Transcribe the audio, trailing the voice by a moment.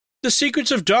The Secrets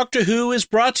of Doctor Who is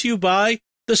brought to you by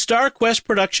the StarQuest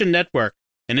Production Network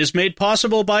and is made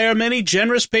possible by our many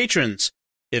generous patrons.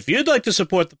 If you'd like to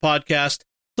support the podcast,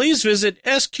 please visit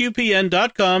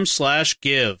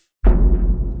sqpn.com/give.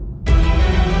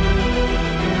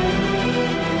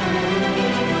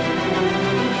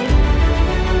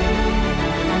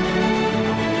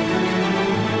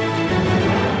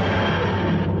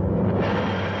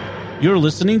 You're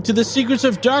listening to The Secrets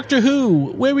of Doctor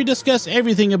Who, where we discuss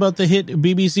everything about the hit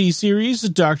BBC series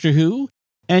Doctor Who,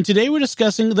 and today we're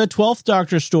discussing the 12th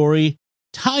Doctor story,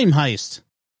 Time Heist.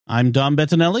 I'm Dom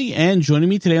Bettinelli, and joining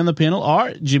me today on the panel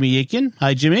are Jimmy Aiken.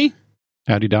 Hi, Jimmy.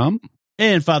 Howdy, Dom.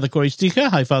 And Father Corey Stika.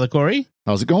 Hi, Father Corey.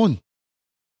 How's it going?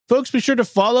 Folks, be sure to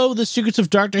follow The Secrets of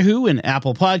Doctor Who in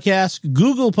Apple Podcasts,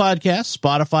 Google Podcasts,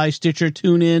 Spotify, Stitcher,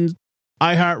 TuneIn,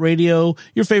 iHeartRadio,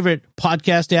 your favorite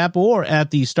podcast app, or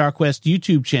at the StarQuest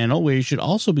YouTube channel, where you should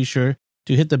also be sure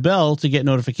to hit the bell to get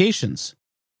notifications.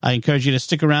 I encourage you to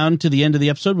stick around to the end of the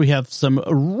episode. We have some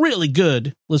really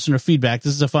good listener feedback.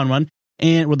 This is a fun one.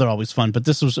 And, well, they're always fun, but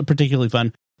this was particularly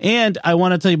fun. And I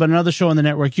want to tell you about another show on the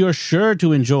network you're sure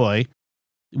to enjoy,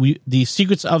 The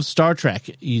Secrets of Star Trek.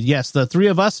 Yes, the three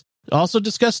of us also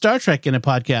discuss Star Trek in a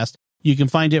podcast. You can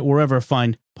find it wherever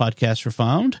fine podcasts are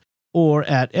found, or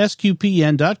at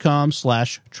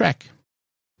sqpn.com/trek.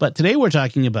 But today we're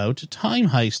talking about Time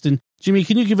Heist. And Jimmy,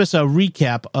 can you give us a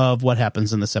recap of what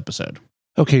happens in this episode?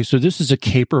 Okay, so this is a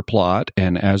caper plot,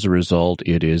 and as a result,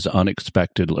 it is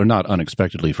unexpected, or not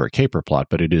unexpectedly for a caper plot,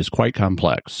 but it is quite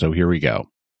complex. So here we go.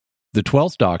 The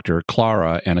 12th Doctor,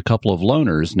 Clara, and a couple of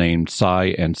loners named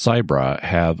Sai and Cybra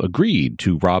have agreed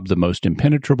to rob the most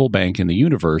impenetrable bank in the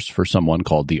universe for someone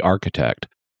called the Architect.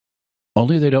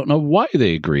 Only they don't know why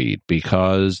they agreed,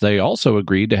 because they also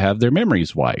agreed to have their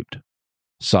memories wiped.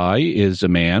 Sai is a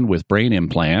man with brain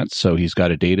implants, so he's got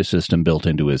a data system built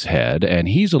into his head, and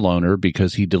he's a loner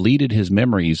because he deleted his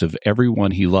memories of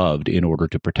everyone he loved in order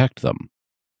to protect them.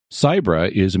 Cybra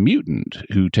is a mutant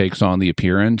who takes on the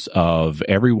appearance of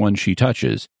everyone she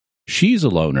touches. She's a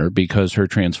loner because her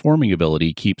transforming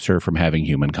ability keeps her from having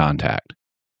human contact.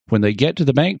 When they get to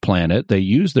the bank planet, they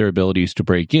use their abilities to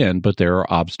break in, but there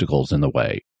are obstacles in the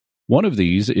way. One of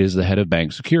these is the head of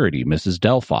bank security, Mrs.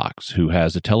 Delphox, who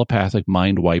has a telepathic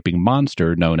mind-wiping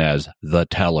monster known as the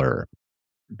Teller.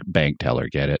 Bank teller,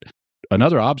 get it?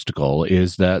 Another obstacle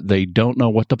is that they don't know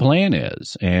what the plan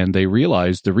is, and they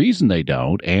realize the reason they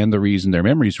don't, and the reason their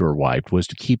memories were wiped, was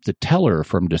to keep the Teller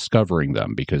from discovering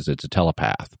them, because it's a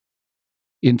telepath.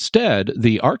 Instead,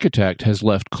 the Architect has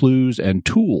left clues and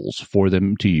tools for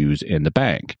them to use in the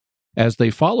bank. As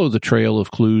they follow the trail of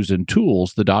clues and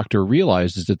tools, the Doctor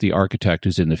realizes that the Architect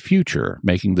is in the future,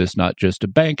 making this not just a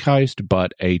bank heist,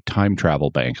 but a time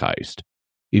travel bank heist.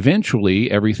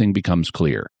 Eventually, everything becomes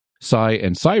clear. Sai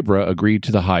and Cybra agreed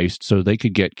to the heist so they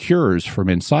could get cures from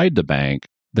inside the bank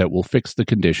that will fix the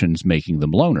conditions making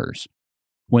them loners.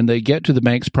 When they get to the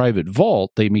bank's private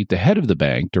vault, they meet the head of the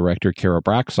bank, Director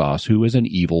Karabraxos, who is an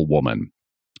evil woman.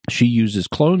 She uses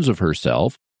clones of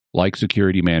herself, like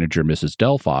security manager Mrs.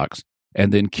 Delphox,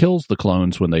 and then kills the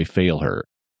clones when they fail her.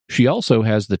 She also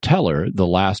has the Teller, the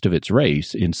last of its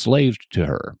race, enslaved to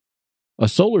her. A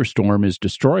solar storm is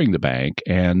destroying the bank,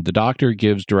 and the Doctor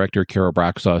gives Director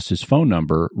Karabraxos his phone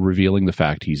number, revealing the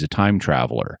fact he's a time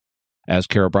traveler. As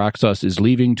Karabraxos is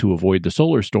leaving to avoid the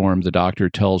solar storm, the Doctor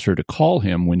tells her to call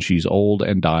him when she's old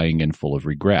and dying and full of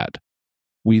regret.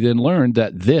 We then learn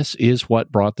that this is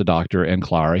what brought the Doctor and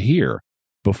Clara here.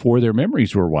 Before their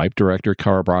memories were wiped, Director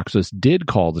Karabraxos did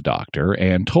call the Doctor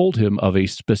and told him of a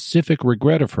specific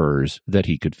regret of hers that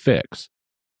he could fix.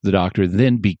 The Doctor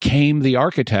then became the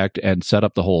Architect and set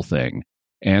up the whole thing.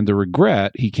 And the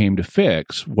regret he came to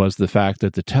fix was the fact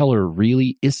that the Teller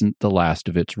really isn't the last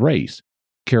of its race.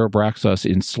 Karabraxos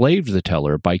enslaved the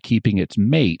Teller by keeping its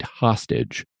mate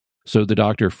hostage. So the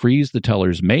Doctor frees the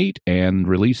Teller's mate and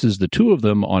releases the two of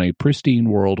them on a pristine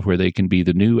world where they can be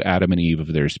the new Adam and Eve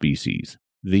of their species.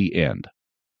 The end.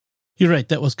 You're right.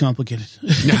 That was complicated.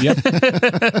 Yep.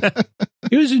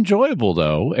 It was enjoyable,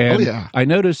 though. And I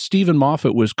noticed Stephen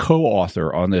Moffat was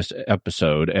co-author on this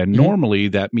episode, and normally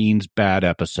that means bad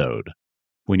episode.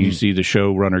 When you see the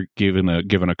showrunner given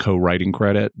a co-writing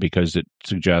credit, because it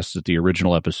suggests that the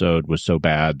original episode was so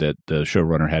bad that the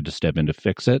showrunner had to step in to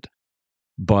fix it.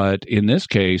 But in this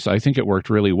case, I think it worked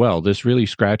really well. This really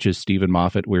scratches Stephen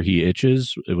Moffat where he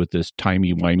itches with this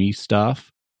timey-wimey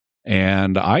stuff.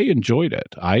 And I enjoyed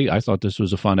it. I thought this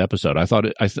was a fun episode. I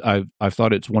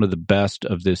thought it's one of the best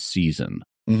of this season.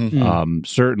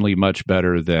 Certainly much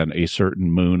better than a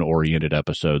certain moon-oriented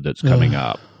episode that's coming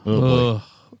up.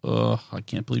 I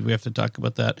can't believe we have to talk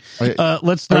about that. I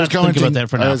Let's not think about that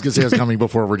for now. I was going to say I was coming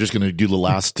before. We're just going to do the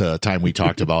last time we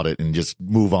talked about it and just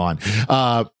move on.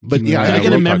 But yeah, can I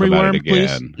get a memory worm,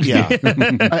 please? Yeah,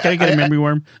 can I get a memory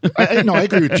worm? No, I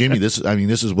agree with Jimmy. This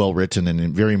is well written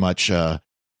and very much, and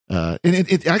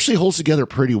it actually holds together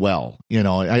pretty well. You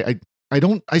know,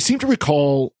 I seem to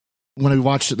recall when I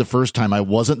watched it the first time, I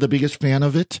wasn't the biggest fan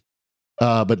of it.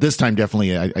 But this time,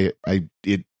 definitely, I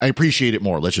appreciate it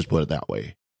more. Let's just put it that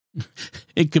way.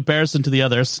 In comparison to the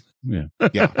others. Yeah.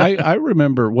 Yeah. I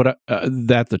remember what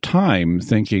at the time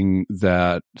thinking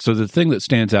that, so the thing that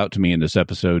stands out to me in this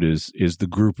episode is the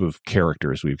group of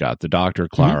characters we've got. The Doctor,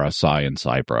 Clara, Sai, and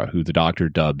Cypra, who the Doctor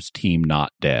dubs Team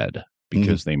Not Dead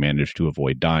because they managed to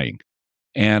avoid dying.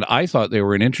 And I thought they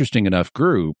were an interesting enough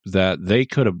group that they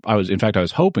could have, I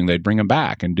was hoping they'd bring them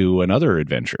back and do another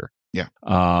adventure. Yeah.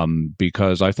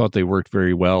 Because I thought they worked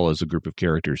very well as a group of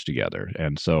characters together.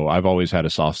 And so I've always had a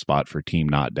soft spot for Team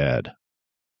Not Dead.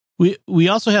 We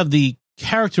also have the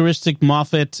characteristic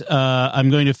Moffat, I'm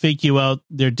going to fake you out,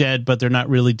 they're dead, but they're not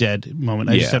really dead moment.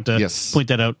 I just have to point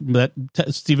that out. That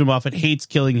Stephen Moffat hates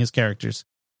killing his characters,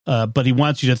 but he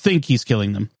wants you to think he's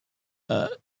killing them.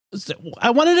 So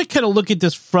I wanted to kind of look at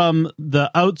this from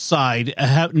the outside,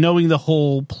 knowing the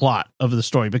whole plot of the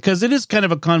story, because it is kind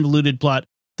of a convoluted plot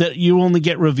that you only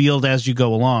get revealed as you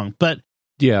go along. But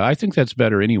yeah, I think that's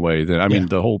better anyway. I mean,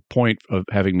 the whole point of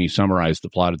having me summarize the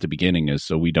plot at the beginning is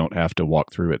so we don't have to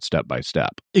walk through it step by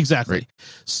step. Exactly. Right.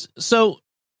 So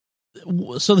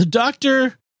the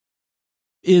Doctor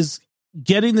is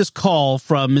getting this call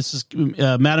from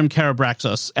Madame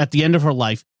Karabraxos at the end of her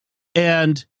life,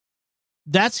 and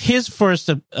that's his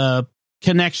first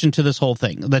connection to this whole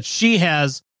thing, that she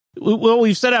has. What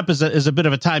we've set up is a bit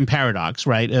of a time paradox,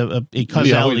 right? A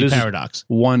causality paradox.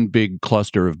 One big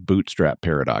cluster of bootstrap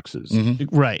paradoxes.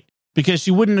 Right. Because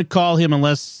she wouldn't call him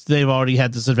unless they've already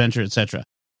had this adventure, etc.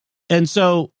 And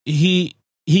so he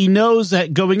knows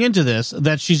that going into this,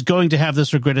 that she's going to have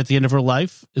this regret at the end of her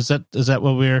life. Is that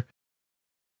what we're...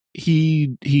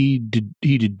 He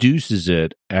deduces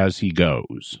it as he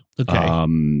goes.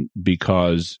 Okay.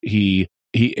 Because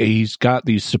he's got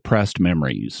these suppressed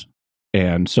memories.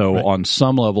 And so on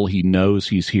some level, he knows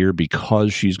he's here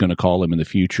because she's going to call him in the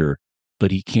future,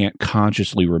 but he can't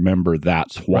consciously remember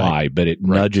that's why, but it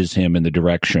nudges him in the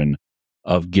direction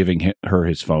of giving her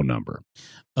his phone number.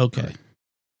 Okay.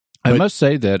 I must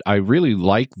say that I really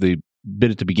like the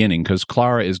bit at the beginning because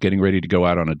Clara is getting ready to go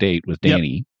out on a date with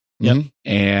Danny. Yep.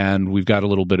 And we've got a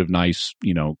little bit of nice,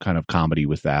 kind of comedy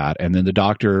with that. And then the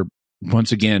Doctor,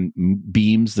 once again,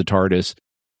 beams the TARDIS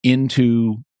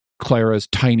into Clara's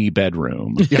tiny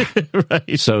bedroom.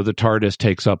 Right. So the TARDIS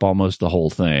takes up almost the whole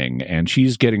thing, and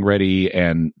she's getting ready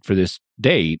and for this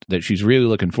date that she's really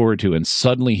looking forward to, and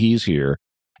suddenly he's here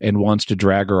and wants to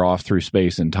drag her off through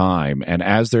space and time. And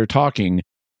as they're talking,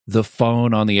 the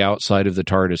phone on the outside of the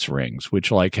TARDIS rings, which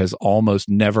has almost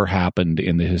never happened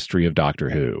in the history of Doctor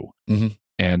Who.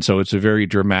 And so it's a very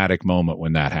dramatic moment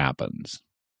when that happens.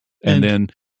 And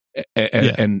then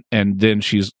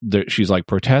she's like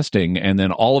protesting, and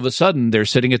then all of a sudden they're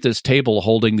sitting at this table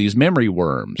holding these memory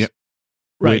worms,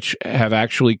 which have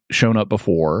actually shown up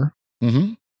before,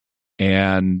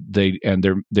 and they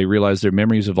realize their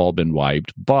memories have all been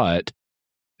wiped.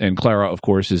 And Clara, of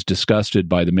course, is disgusted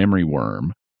by the memory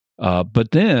worm.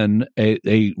 But then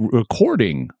a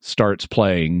recording starts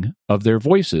playing of their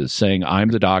voices saying, "I'm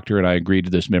the Doctor, and I agreed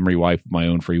to this memory wipe of my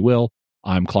own free will.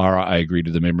 I'm Clara. I agree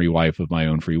to the memory wipe of my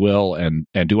own free will. And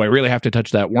do I really have to touch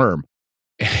that worm?"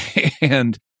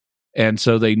 and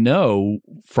so they know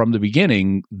from the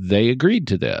beginning they agreed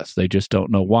to this. They just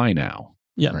don't know why now.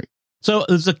 Yeah. Right. So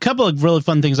there's a couple of really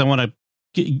fun things I want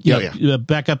to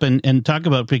back up and talk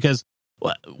about, because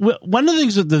one of the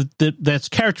things that's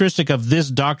characteristic of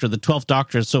this Doctor, the 12th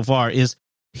Doctor so far, is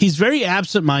he's very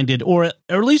absent-minded, or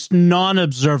at least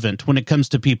non-observant when it comes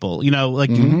to people.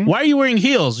 Why are you wearing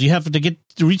heels? You have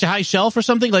to reach a high shelf or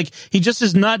something? He just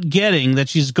is not getting that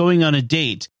she's going on a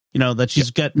date, that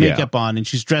she's got makeup on and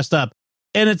she's dressed up.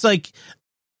 And it's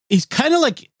he's kind of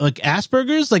like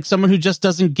Asperger's, like someone who just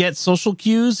doesn't get social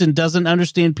cues and doesn't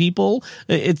understand people.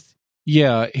 He's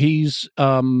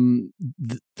the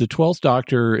 12th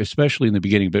Doctor, especially in the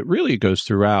beginning, but really it goes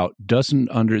throughout,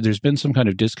 there's been some kind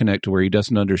of disconnect to where he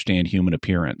doesn't understand human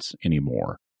appearance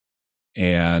anymore.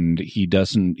 And he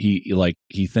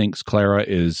thinks Clara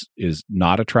is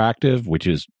not attractive, which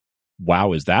is,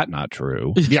 wow, is that not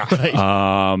true? Yeah.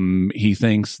 Right. He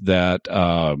thinks that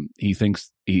he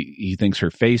thinks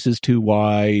her face is too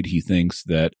wide. He thinks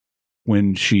that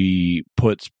when she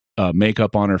puts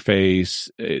makeup on her face,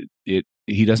 it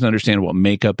he doesn't understand what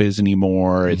makeup is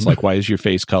anymore. It's like, why is your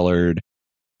face colored?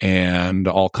 And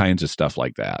all kinds of stuff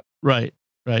like that. Right.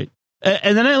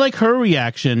 And then I like her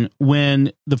reaction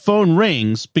when the phone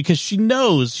rings, because she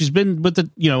knows she's been with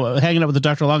hanging out with the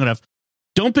doctor long enough.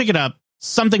 Don't pick it up.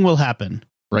 Something will happen.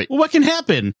 Right. Well, what can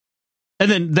happen? And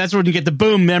then that's when you get the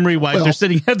boom memory wipes. Well, they're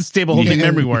sitting at the table holding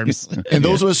memory worms. And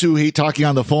those of us who hate talking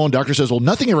on the phone, doctor says, well,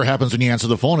 nothing ever happens when you answer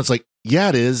the phone. It's like, yeah,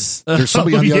 it is. There's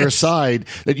somebody on the other side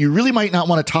that you really might not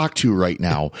want to talk to right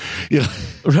now.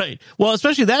 Right. Well,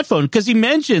 especially that phone, because he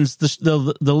mentions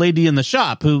the lady in the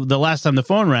shop who the last time the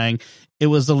phone rang, it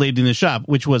was the lady in the shop,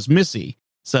 which was Missy.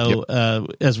 So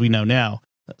as we know now.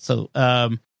 So,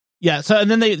 yeah. So, and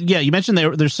then you mentioned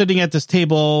they're sitting at this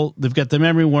table. They've got the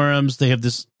memory worms. They have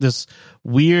this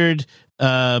weird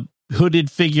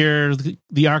hooded figure,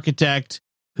 the architect,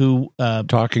 who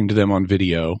talking to them on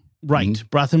video. Right.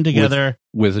 Brought them together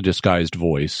with a disguised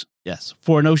voice. Yes.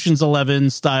 For an Ocean's 11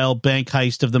 style bank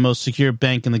heist of the most secure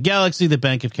bank in the galaxy, the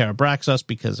Bank of Karabraxos,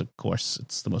 because of course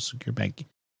it's the most secure bank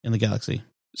in the galaxy.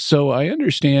 So I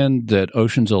understand that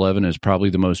Ocean's 11 is probably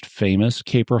the most famous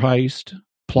caper heist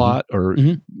plot or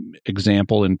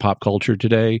example in pop culture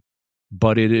today,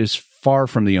 but it is far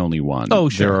from the only one. Oh,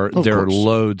 sure. There are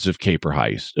loads of caper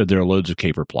heists. There are loads of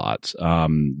caper plots.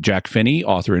 Jack Finney,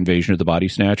 author Invasion of the Body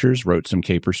Snatchers, wrote some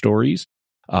caper stories.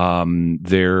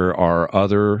 There are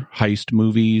other heist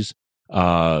movies.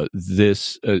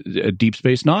 Deep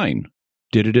Space Nine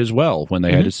did it as well when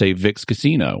they had to save Vic's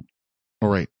Casino. All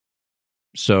right.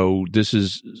 So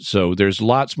there's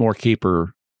lots more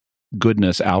caper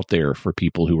goodness out there for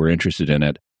people who are interested in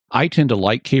it. I tend to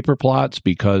like caper plots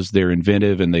because they're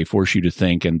inventive and they force you to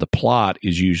think, and the plot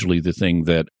is usually the thing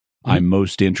that I'm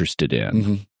most interested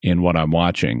in what I'm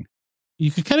watching.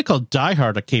 You could kind of call Die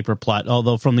Hard a caper plot,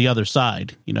 although from the other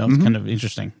side, it's kind of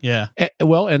interesting. Yeah.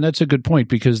 Well, and that's a good point,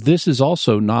 because this is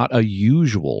also not a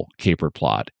usual caper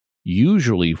plot.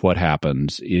 Usually what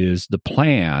happens is the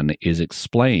plan is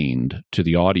explained to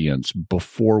the audience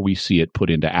before we see it put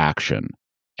into action.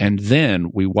 And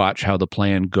then we watch how the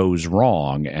plan goes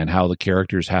wrong and how the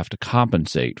characters have to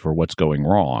compensate for what's going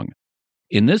wrong.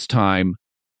 In this time,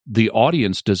 the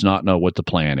audience does not know what the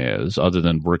plan is, other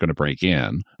than we're going to break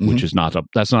in, which is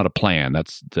that's not a plan.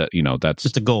 That's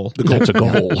just a goal. That's a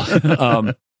goal.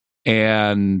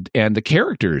 And the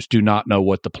characters do not know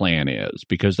what the plan is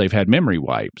because they've had memory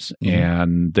wipes,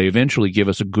 and they eventually give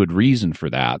us a good reason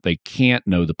for that. They can't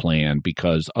know the plan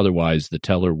because otherwise the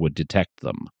teller would detect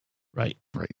them. Right.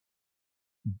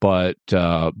 But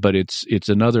it's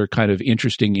another kind of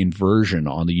interesting inversion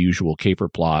on the usual caper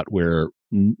plot where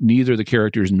neither the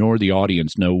characters nor the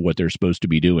audience know what they're supposed to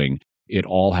be doing. It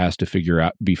all has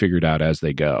to be figured out as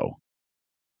they go.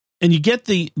 And you get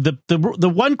the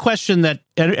one question that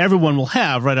everyone will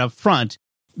have right up front,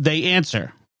 they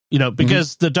answer,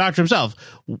 because the doctor himself,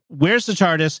 where's the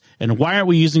TARDIS and why aren't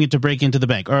we using it to break into the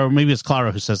bank? Or maybe it's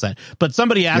Clara who says that, but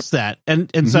somebody asked that.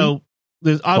 And so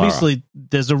there's obviously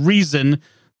there's a reason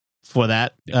for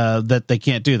that, that they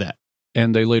can't do that.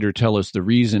 And they later tell us the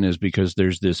reason is because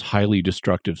there's this highly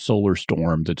destructive solar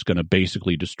storm that's going to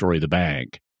basically destroy the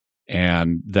bank.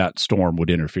 And that storm would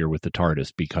interfere with the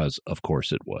TARDIS because, of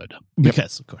course, it would.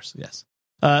 Because, of course, yes.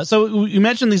 So you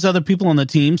mentioned these other people on the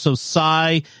team. So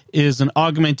Psi is an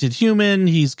augmented human.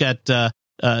 He's got,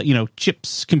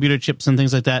 chips, computer chips and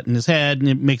things like that in his head. And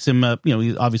it makes him,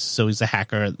 obviously, so he's a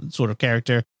hacker sort of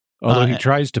character. Although he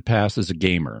tries to pass as a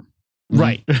gamer.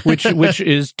 Right. which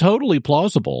is totally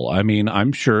plausible. I mean,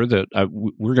 I'm sure that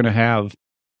we're going to have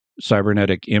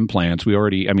cybernetic implants.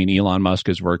 Elon Musk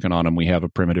is working on them. We have a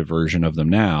primitive version of them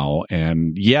now.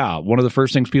 And one of the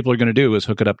first things people are going to do is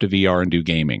hook it up to VR and do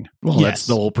gaming. Well, that's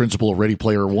the whole principle of Ready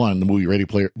Player One, the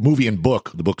movie and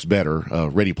book. The book's better.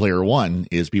 Ready Player One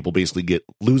is people basically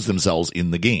lose themselves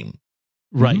in the game.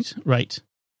 Right.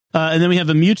 And then we have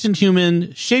a mutant human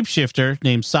shapeshifter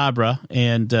named Sabra,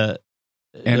 and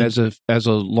as a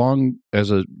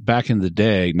back in the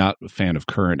day, not a fan of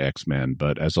current X-Men,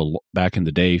 but as a back in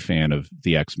the day fan of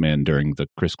the X-Men during the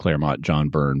Chris Claremont, John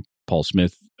Byrne, Paul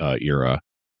Smith era,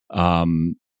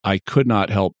 I could not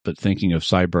help but thinking of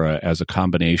Sabra as a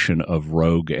combination of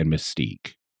Rogue and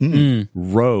Mystique.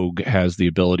 Rogue has the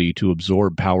ability to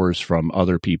absorb powers from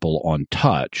other people on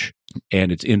touch,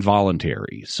 and it's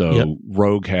involuntary. So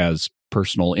Rogue has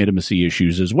personal intimacy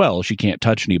issues as well. She can't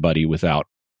touch anybody without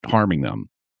harming them.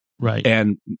 Right.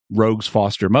 And Rogue's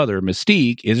foster mother,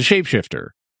 Mystique, is a shapeshifter.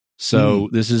 So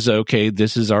this is okay.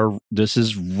 This is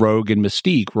Rogue and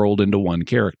Mystique rolled into one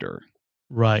character.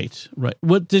 Right.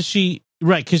 What does she?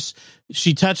 Right, because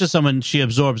she touches someone, she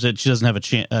absorbs it. She doesn't have a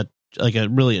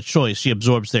choice. She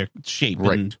absorbs their shape.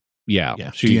 Right. Yeah.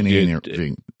 DNA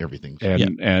and everything.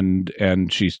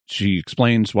 And she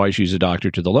explains why she's a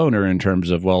doctor to the loner in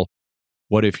terms of, well,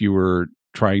 what if you were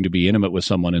trying to be intimate with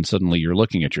someone and suddenly you're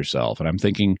looking at yourself? And I'm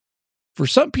thinking, for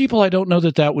some people, I don't know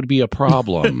that would be a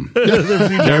problem.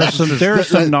 there are some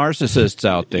narcissists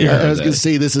out there. Yeah, I was going to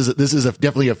say this is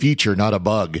definitely a feature, not a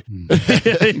bug.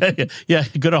 Yeah,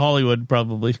 go to Hollywood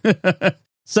probably.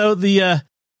 So the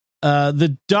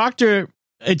doctor.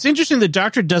 It's interesting. The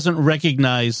doctor doesn't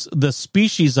recognize the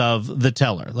species of the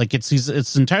teller. Like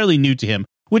it's entirely new to him,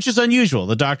 which is unusual.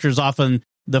 The doctor is often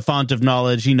the font of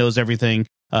knowledge. He knows everything.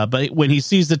 But when he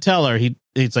sees the teller,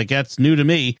 he's like, that's new to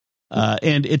me.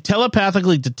 And it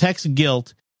telepathically detects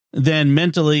guilt, then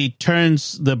mentally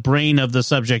turns the brain of the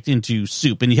subject into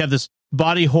soup. And you have this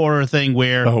body horror thing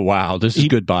where... Oh, wow. This is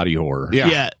good body horror.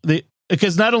 Yeah.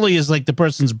 Because not only is like the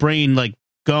person's brain like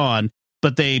gone,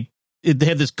 but they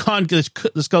have this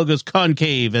the skull goes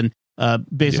concave, and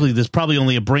basically there's probably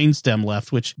only a brainstem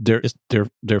left, which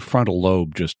their frontal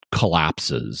lobe just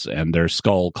collapses and their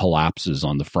skull collapses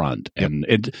on the front.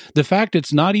 And the fact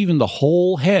it's not even the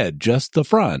whole head, just the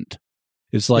front,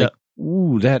 it's like,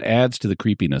 ooh, that adds to the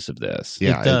creepiness of this.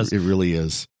 Yeah, it does. It really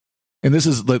is. And this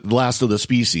is the last of the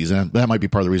species, and that might be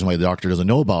part of the reason why the doctor doesn't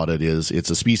know about it, is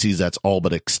it's a species that's all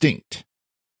but extinct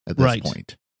at this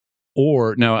point.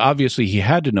 Or, now, obviously, he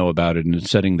had to know about it in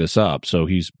setting this up, so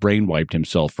he's brainwiped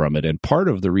himself from it. And part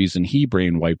of the reason he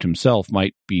brainwiped himself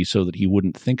might be so that he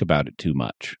wouldn't think about it too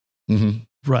much. Mm-hmm.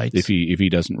 Right. If he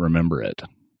doesn't remember it.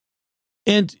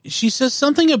 And she says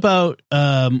something about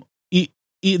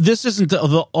this isn't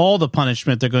all the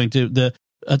punishment they're going to...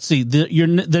 Let's see,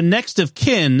 the next of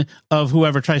kin of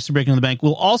whoever tries to break into the bank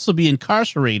will also be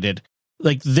incarcerated.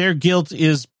 Like, their guilt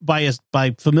is by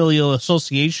familial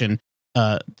association,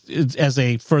 as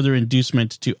a further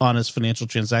inducement to honest financial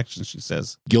transactions, she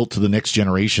says. Guilt to the next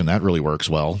generation, that really works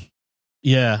well.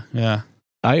 Yeah.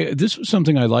 This was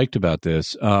something I liked about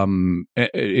this.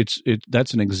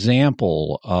 That's an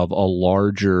example of a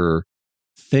larger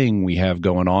thing we have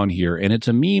going on here, and it's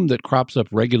a meme that crops up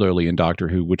regularly in Doctor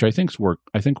Who, which I think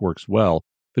works well.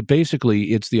 But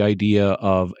basically, it's the idea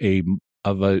of a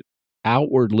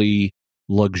outwardly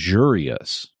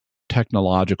luxurious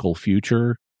technological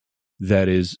future that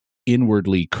is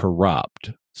inwardly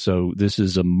corrupt. So this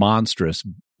is a monstrous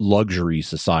luxury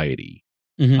society.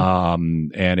 Mm-hmm.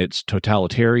 And it's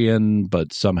totalitarian,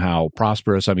 but somehow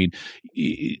prosperous. I mean,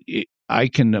 I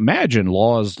can imagine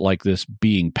laws like this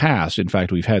being passed. In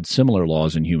fact, we've had similar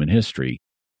laws in human history.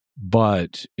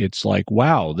 But it's like,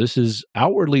 wow, this is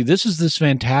this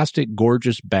fantastic,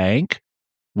 gorgeous bank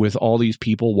with all these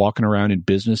people walking around in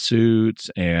business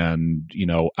suits, and, you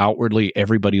know, outwardly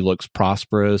everybody looks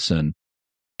prosperous, and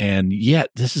yet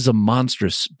this is a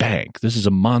monstrous bank. This is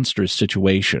a monstrous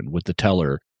situation with the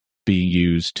teller being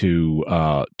used to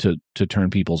turn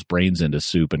people's brains into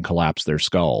soup and collapse their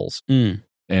skulls. Mm.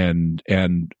 And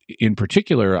in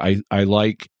particular, I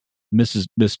like Miss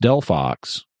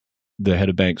Delphox, the head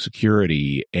of bank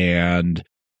security, and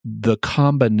the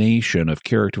combination of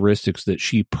characteristics that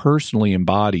she personally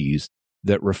embodies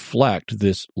that reflect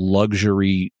this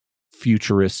luxury,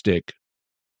 futuristic,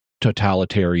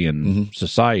 totalitarian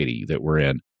society that we're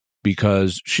in.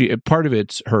 Because part of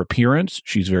it's her appearance.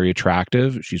 She's very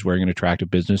attractive. She's wearing an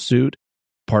attractive business suit.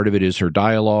 Part of it is her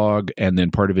dialogue, and then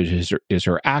part of it is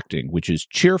her acting, which is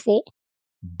cheerful,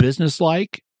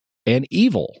 businesslike, and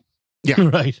evil. Yeah,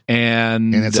 right.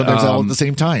 And it's sometimes all at the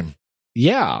same time.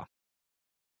 Yeah.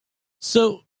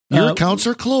 So your accounts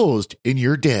are closed and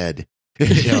you're dead.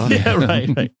 Yeah,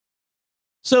 right.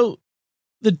 So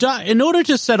in order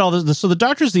to set all this, so the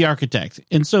doctor's the architect,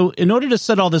 and so in order to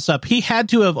set all this up, he had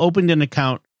to have opened an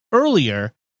account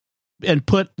earlier and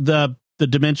put the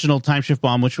dimensional time shift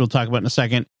bomb, which we'll talk about in a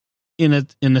second, in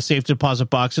a safe deposit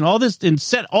box, and all this, and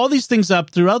set all these things up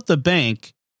throughout the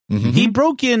bank. Mm-hmm. He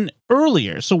broke in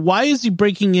earlier, so why is he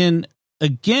breaking in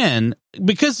again?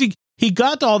 Because he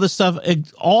got all this stuff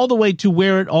all the way to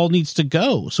where it all needs to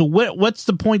go. So what's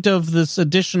the point of this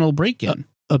additional break-in?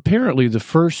 Apparently,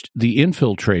 the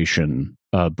infiltration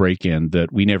break-in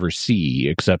that we never see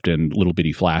except in little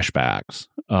bitty flashbacks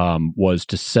was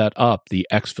to set up the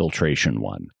exfiltration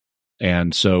one.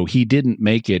 And so he didn't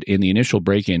make it in the initial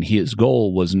break-in. His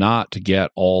goal was not to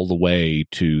get all the way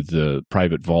to the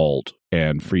private vault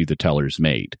and free the teller's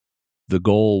mate. The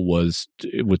goal was,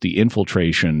 with the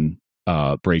infiltration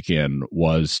break-in,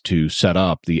 was to set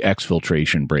up the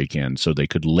exfiltration break-in so they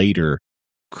could later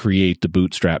create the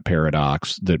bootstrap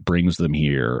paradox that brings them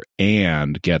here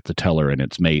and get the teller and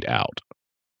its mate out.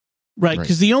 Right,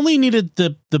 because he only needed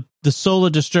the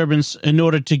solar disturbance in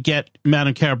order to get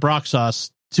Madame Kara Broxos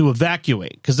to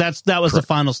evacuate, because that was the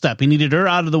final step. He needed her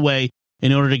out of the way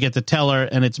in order to get the teller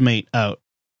and its mate out.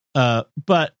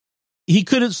 But he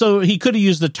couldn't. So he could have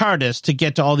used the TARDIS to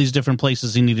get to all these different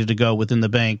places he needed to go within the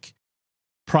bank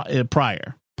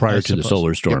prior to the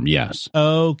solar storm. Yes.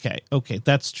 Okay,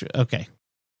 that's true. Okay.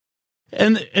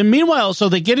 And meanwhile, so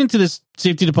they get into this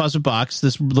safety deposit box,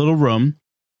 this little room,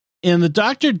 and the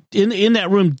doctor in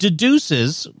that room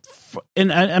deduces,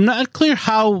 and I'm not clear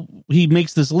how he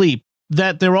makes this leap,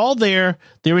 that they're all there.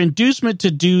 Their inducement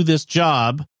to do this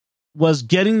job was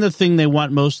getting the thing they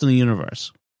want most in the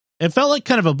universe. It felt like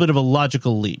kind of a bit of a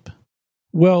logical leap.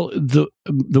 Well,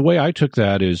 the way I took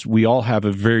that is we all have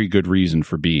a very good reason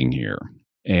for being here.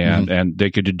 And they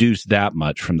could deduce that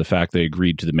much from the fact they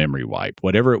agreed to the memory wipe.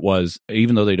 Whatever it was,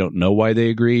 even though they don't know why they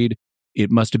agreed, it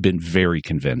must have been very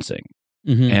convincing.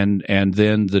 Mm-hmm. And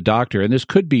then the doctor, and this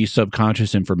could be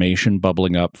subconscious information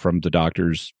bubbling up from the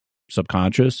doctor's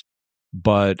subconscious,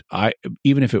 but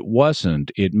even if it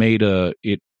wasn't, it made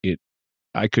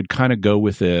I could kind of go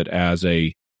with it as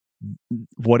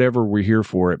whatever we're here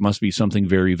for, it must be something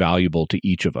very valuable to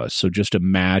each of us. So just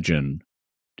imagine,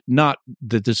 not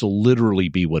that this will literally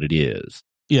be what it is,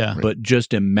 but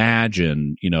just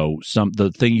imagine,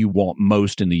 the thing you want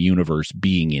most in the universe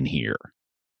being in here.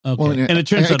 Okay. Well, and it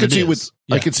turns out I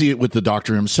could see it with the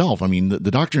doctor himself. I mean, the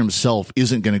doctor himself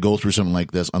isn't going to go through something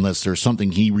like this unless there's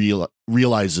something he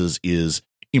realizes is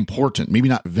important, maybe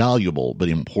not valuable, but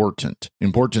important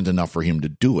enough for him to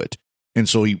do it. And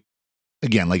so he,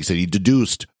 again, like I said, he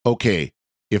deduced, okay,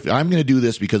 if I'm going to do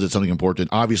this because it's something important,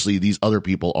 obviously these other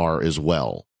people are as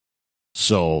well.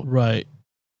 So right.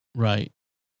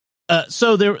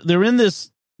 So they're in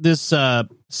this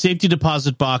safety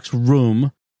deposit box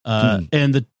room,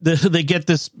 and they get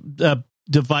this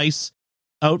device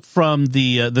out from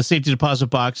the safety deposit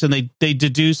box, and they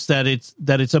deduce that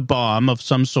it's a bomb of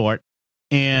some sort,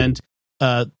 and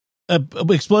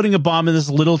exploding a bomb in this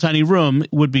little tiny room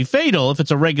would be fatal if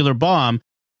it's a regular bomb,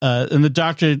 and the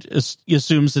doctor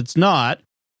assumes it's not.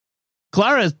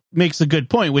 Clara makes a good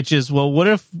point, which is, well, what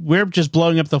if we're just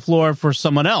blowing up the floor for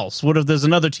someone else? What if there's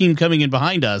another team coming in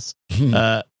behind us?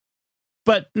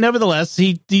 But nevertheless,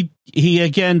 he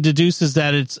again deduces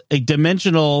that it's a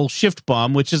dimensional shift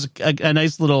bomb, which is a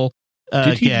nice little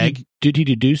gag. Did he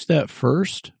deduce that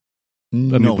first?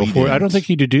 No, before. I don't think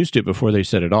he deduced it before they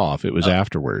set it off. It was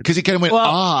afterwards. Because he kind of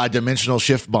went, dimensional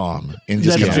shift bomb, and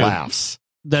just laughs.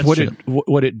 That's what true.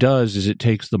 What it does is it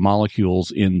takes the molecules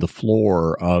in the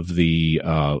floor of the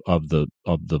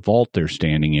vault they're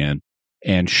standing in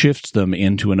and shifts them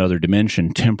into another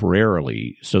dimension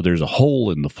temporarily. So there's a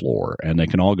hole in the floor, and they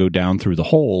can all go down through the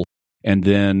hole. And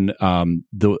then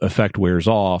the effect wears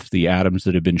off. The atoms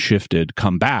that have been shifted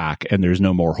come back, and there's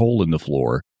no more hole in the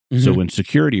floor. Mm-hmm. So when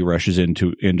security rushes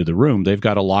into the room, they've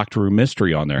got a locked room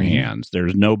mystery on their hands.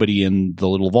 There's nobody in the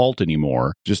little vault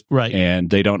anymore. And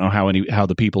they don't know how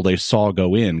the people they saw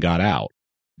go in got out.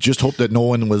 Just hope that no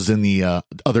one was in the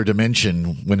other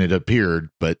dimension when it appeared.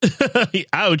 But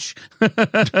ouch!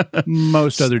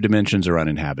 Most other dimensions are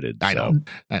uninhabited. I know.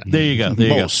 There you go.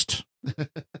 Most.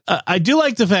 I do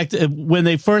like the fact that when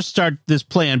they first start this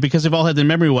plan, because they've all had their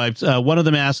memory wiped, one of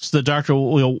them asks the doctor,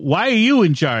 "Why are you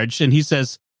in charge?" And he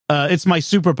says, "It's my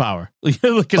superpower."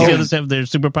 Because the others have their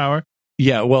superpower.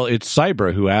 Yeah, well, it's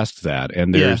Cybra who asks that,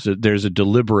 and there's a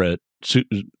deliberate,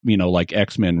 like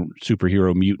X-Men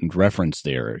superhero mutant reference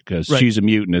there, because she's a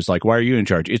mutant. It's like, why are you in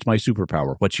charge? It's my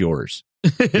superpower. What's yours?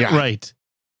 Right.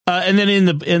 And then in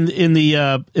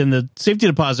the safety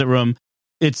deposit room,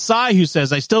 it's Sai who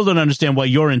says, "I still don't understand why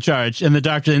you're in charge," and the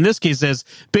doctor in this case says,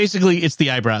 basically, it's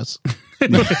the eyebrows.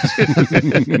 That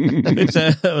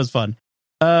was fun.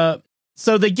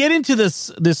 So they get into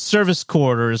this service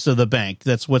quarters of the bank.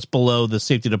 That's what's below the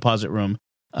safety deposit room.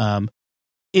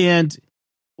 And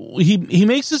he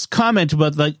makes this comment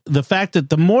about the fact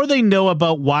that the more they know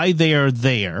about why they are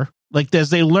there, like as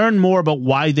they learn more about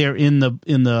why they're in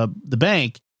the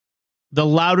bank, the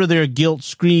louder their guilt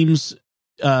screams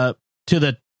to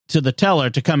the teller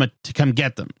to come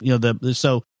get them.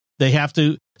 So they have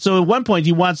to. So at one point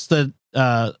he wants the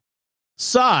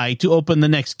Sai to open the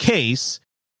next case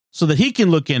so that he can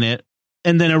look in it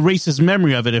and then erase his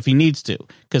memory of it if he needs to,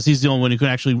 because he's the only one who can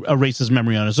actually erase his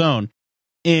memory on his own.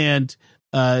 And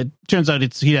it turns out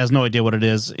he has no idea what it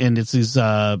is, and it's these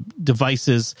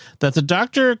devices that the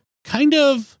doctor kind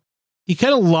of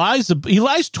lies. He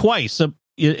lies twice,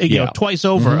 twice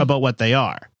over about what they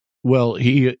are. Well,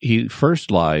 he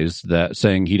first lies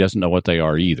saying he doesn't know what they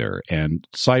are either, and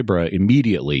Cybra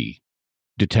immediately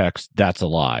detects that's a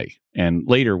lie. And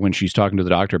later, when she's talking to the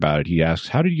doctor about it, he asks,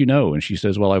 "How did you know?" And she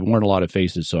says, "Well, I've worn a lot of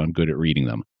faces, so I'm good at reading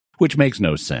them," which makes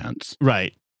no sense.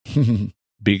 Right.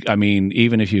 I mean,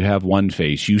 even if you have one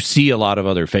face, you see a lot of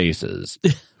other faces.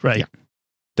 Right. Yeah.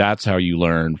 That's how you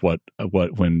learn what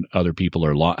when other people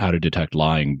are how to detect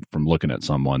lying from looking at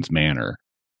someone's manner.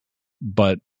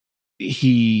 But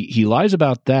he lies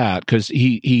about that because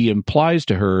he implies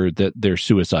to her that they're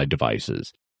suicide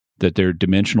devices, that they're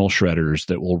dimensional shredders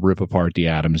that will rip apart the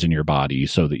atoms in your body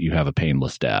so that you have a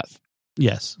painless death.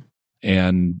 Yes.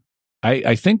 And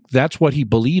I think that's what he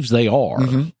believes they are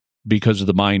because of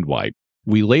the mind wipe.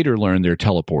 We later learn they're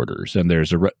teleporters, and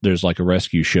there's like a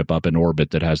rescue ship up in orbit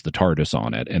that has the TARDIS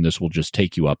on it, and this will just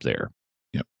take you up there.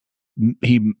 Yep.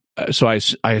 So I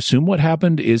assume what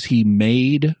happened is he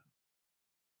made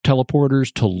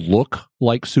teleporters to look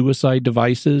like suicide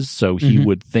devices, so he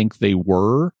would think they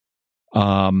were,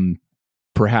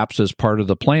 perhaps as part of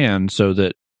the plan, so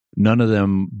that none of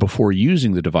them before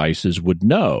using the devices would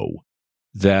know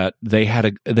that they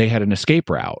had an escape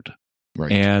route.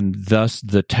 Right. And thus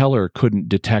the teller couldn't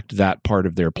detect that part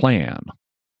of their plan.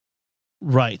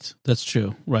 Right. That's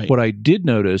true. Right. What I did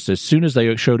notice, as soon as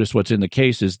they showed us what's in the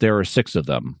case, is there are 6 of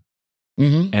them.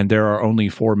 And there are only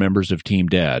 4 members of Team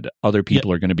Dead. Other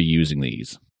people are going to be using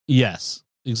these. Yes,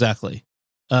 exactly.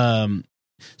 And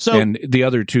the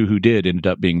other 2 who did ended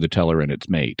up being the teller and its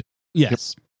mate.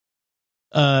 Yes.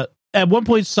 At one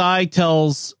point, Cy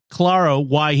tells Clara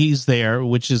why he's there,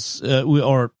 which is,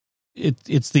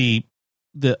 it's the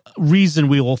reason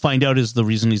we will find out is the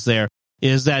reason he's there,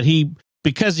 is that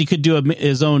because he could do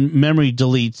his own memory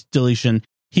deletion,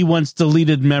 he once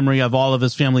deleted memory of all of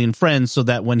his family and friends so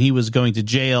that when he was going to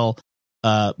jail,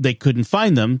 they couldn't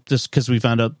find them, just because we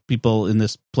found out people in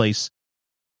this place,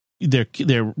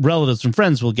 their relatives and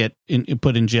friends will get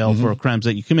put in jail for crimes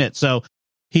that you commit. So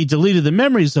he deleted the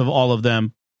memories of all of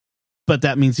them, but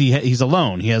that means he's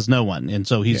alone. He has no one. And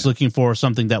so he's looking for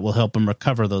something that will help him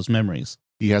recover those memories.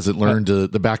 He hasn't learned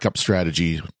the backup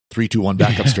strategy, 3-2-1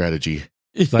 backup strategy.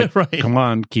 It's like, right. Come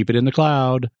on, keep it in the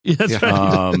cloud. That's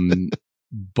right.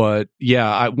 But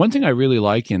yeah, one thing I really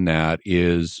like in that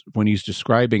is when he's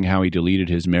describing how he deleted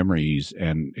his memories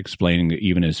and explaining that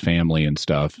even his family and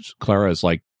stuff, Clara is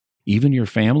like, even your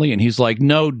family? And he's like,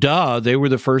 no, duh, they were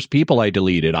the first people I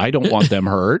deleted. I don't want them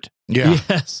hurt. Yeah.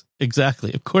 Yes,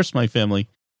 exactly. Of course, my family.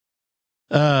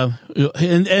 And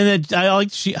I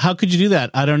like, how could you do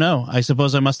that? I don't know. I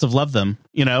suppose I must have loved them.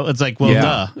 It's like,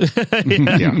 well,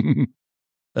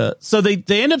 duh. So they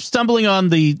end up stumbling on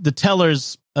the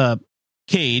teller's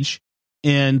cage,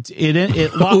 and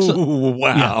it locks.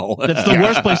 Wow, that's the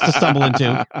worst place to stumble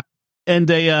into. And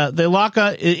they lock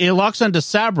on. It locks onto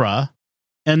Sabra,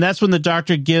 and that's when the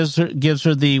doctor gives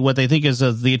her the what they think is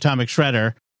the atomic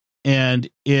shredder. And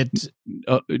it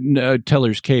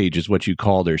teller's cage is what you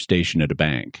call their station at a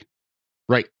bank,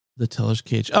 right? The teller's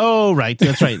cage. Oh, right,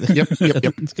 that's right. Yep.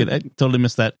 That's good. I totally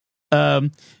missed that. So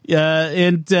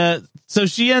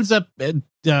she ends up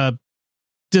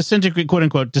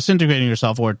disintegrating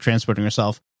herself or transporting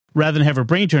herself rather than have her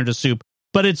brain turned to soup.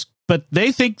 But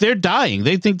they think they're dying.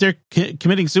 They think they're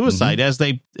committing suicide as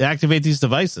they activate these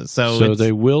devices. So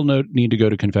they will need to go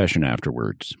to confession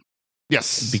afterwards.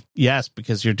 Yes. Yes,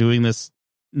 because you're doing this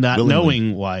not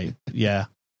knowing why. Yeah,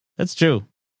 that's true.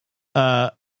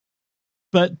 But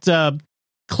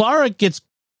Clara gets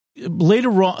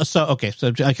later on. So I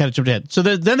kind of jumped ahead. So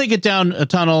then they get down a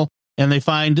tunnel and they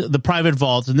find the private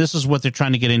vault, and this is what they're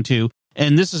trying to get into.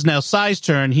 And this is now Cy's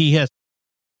turn.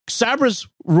 Sabra's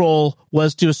role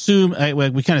was to assume.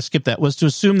 We kind of skipped that. Was to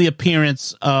assume the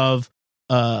appearance of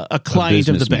a client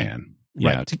of the bank.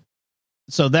 Yeah. Right.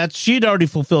 So that she'd already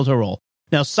fulfilled her role.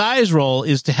 Now, Cy's role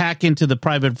is to hack into the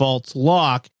private vault's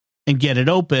lock and get it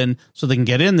open so they can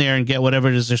get in there and get whatever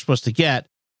it is they're supposed to get.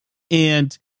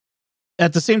 And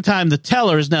at the same time, the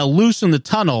teller is now loose in the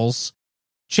tunnels,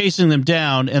 chasing them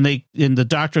down, and the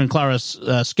doctor and Clara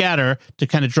scatter to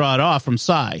kind of draw it off from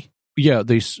Cy. Yeah,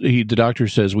 the doctor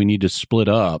says we need to split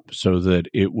up so that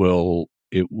it will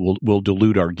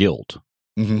dilute our guilt.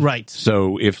 Right.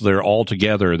 So if they're all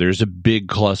together, there's a big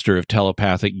cluster of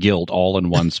telepathic guilt all in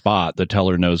one spot. The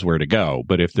teller knows where to go.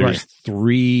 But if there's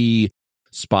 3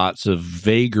 spots of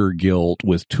vaguer guilt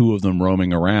with 2 of them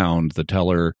roaming around, the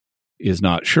teller is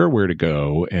not sure where to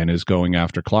go and is going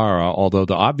after Clara. Although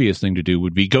the obvious thing to do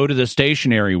would be go to the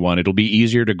stationary one. It'll be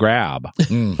easier to grab.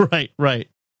 Right.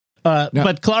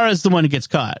 But Clara is the one who gets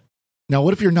caught. Now,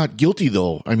 what if you're not guilty,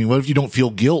 though? I mean, what if you don't feel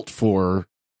guilt for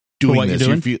doing this?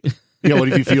 What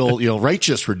if you feel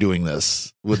righteous for doing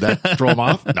this? Would that throw him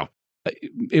off? No.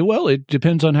 It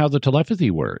depends on how the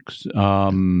telepathy works.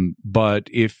 But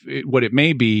what it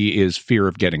may be is fear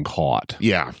of getting caught.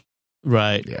 Yeah.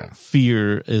 Right. Yeah.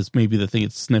 Fear is maybe the thing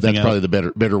it's sniffing That's out. probably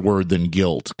the better word than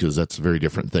guilt, because that's a very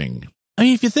different thing. I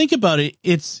mean, if you think about it,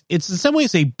 it's in some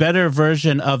ways a better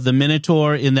version of the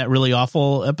Minotaur in that really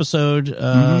awful episode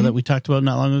that we talked about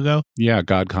not long ago. Yeah,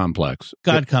 God Complex.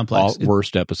 Complex.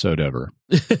 Worst episode ever.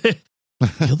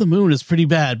 Kill the Moon is pretty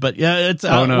bad, but yeah, it's...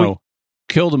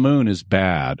 Kill the Moon is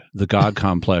bad. The God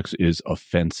Complex is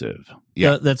offensive.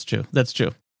 Yeah, that's true.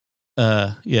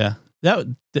 Yeah.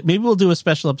 Maybe we'll do a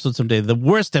special episode someday. The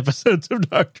worst episodes of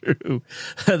Doctor Who.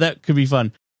 That could be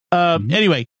fun.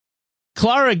 Anyway,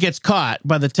 Clara gets caught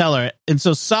by the teller, and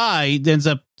so Cy ends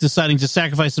up deciding to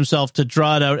sacrifice himself to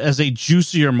draw it out as a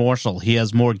juicier morsel. He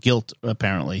has more guilt,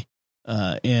 apparently,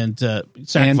 and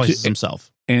sacrifices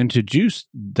himself. And to juice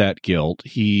that guilt,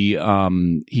 he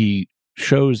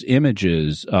shows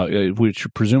images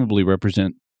which presumably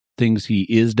represent things he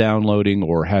is downloading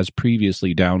or has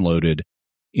previously downloaded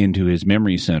into his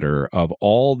memory center of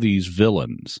all these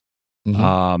villains.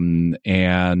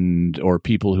 And or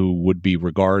people who would be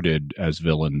regarded as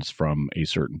villains from a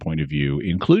certain point of view,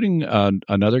 including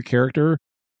another character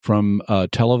from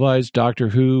televised Doctor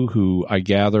who I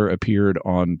gather appeared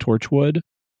on Torchwood,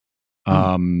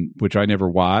 which I never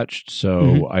watched,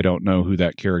 so I don't know who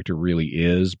that character really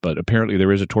is, but apparently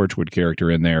there is a Torchwood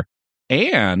character in there,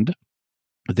 and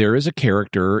there is a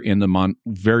character in the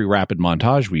very rapid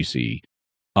montage we see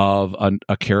of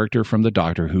a character from the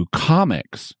Doctor Who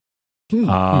comics.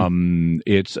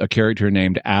 It's a character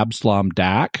named Abslom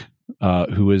Daak,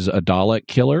 who is a Dalek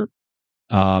killer.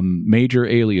 Major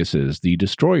aliases: the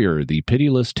Destroyer, the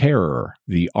Pitiless Terror,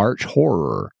 the Arch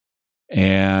Horror,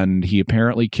 and he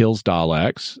apparently kills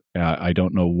Daleks. I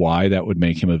don't know why that would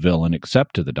make him a villain,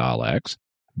 except to the Daleks,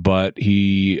 but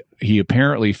he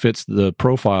apparently fits the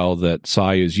profile that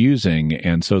Cy is using,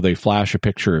 and so they flash a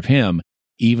picture of him,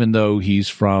 even though he's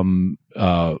from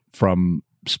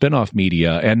spin-off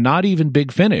media and not even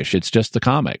Big Finish. It's just the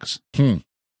comics.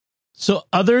 So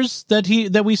others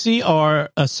that we see are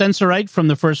a Sensorite from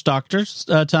the first Doctor's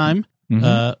time.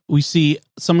 We see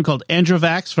someone called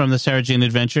Androvax from the Sarah Jane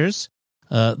Adventures,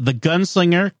 the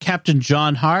Gunslinger, Captain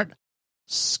John Hart,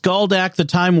 Skuldak the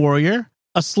Time Warrior,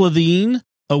 a Slitheen,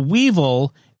 a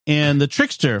Weevil, and the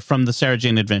Trickster from the Sarah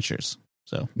Jane Adventures.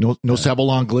 So no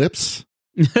Sabalon Glips.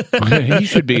 He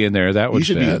should be in there. That would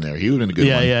be in there. He would have been a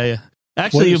good one. Yeah.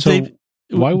 Actually,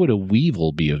 why would a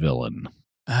Weevil be a villain?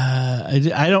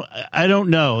 I don't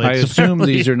know. I assume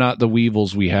these are not the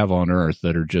Weevils we have on Earth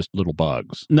that are just little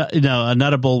bugs. No,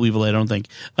 not a bull Weevil. I don't think.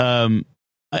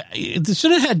 It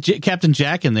should have had Captain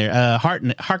Jack in there.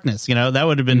 Harkness. That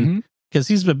would have been because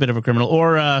he's a bit of a criminal.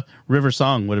 Or River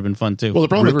Song would have been fun too. Well, the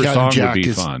problem with Captain Jack would be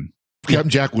is fun. Captain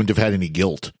Jack wouldn't have had any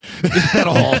guilt at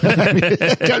all.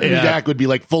 Captain Jack would be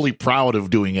like fully proud of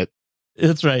doing it.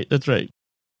 That's right.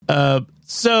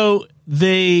 So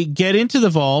they get into the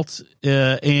vault,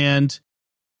 and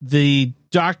the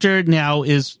Doctor now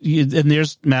is, and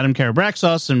there's Madame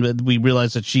Carabraxos, and we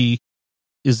realize that she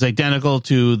is identical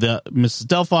to the Mrs.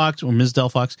 Delphox or Ms.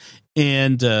 Delphox,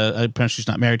 and apparently she's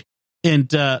not married, and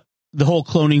the whole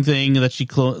cloning thing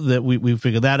that we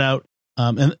figured that out,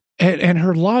 and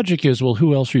her logic is, well,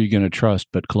 who else are you going to trust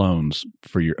but clones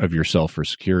of yourself for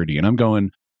security? And I'm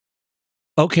going,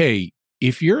 okay,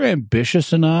 if you're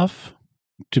ambitious enough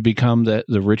to become the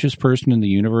richest person in the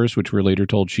universe, which we're later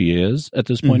told she is at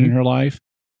this point in her life,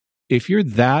 if you're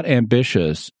that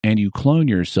ambitious and you clone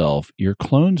yourself, your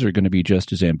clones are going to be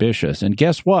just as ambitious. And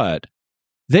guess what?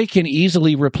 They can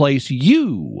easily replace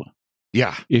you.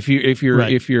 Yeah. If you're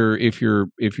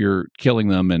killing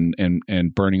them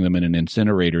and burning them in an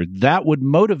incinerator, that would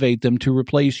motivate them to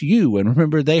replace you. And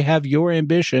remember, they have your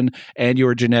ambition and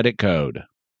your genetic code.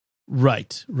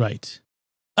 Right.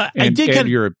 And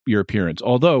your appearance.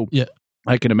 Although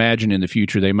I can imagine in the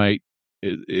future they might,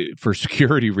 for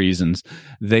security reasons,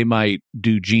 they might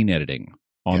do gene editing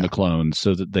on the clones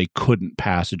so that they couldn't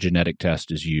pass a genetic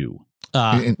test as you.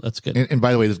 That's good. And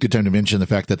by the way, it's a good time to mention the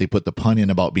fact that they put the pun in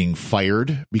about being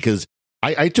fired, because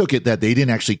I took it that they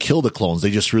didn't actually kill the clones.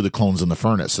 They just threw the clones in the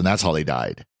furnace, and that's how they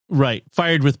died. Right.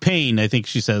 Fired with pain, I think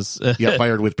she says.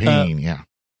 Fired with pain, yeah.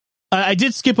 I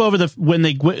did skip over when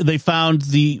they found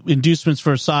the inducements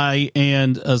for Cy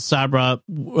and Sabra.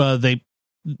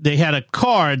 They had a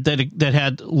card that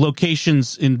had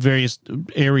locations in various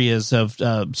areas of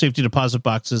safety deposit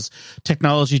boxes.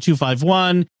 Technology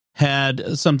 251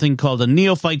 had something called a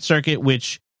neophyte circuit,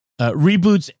 which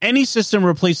reboots any system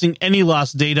replacing any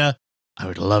lost data. I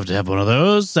would love to have one of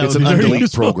those. It's an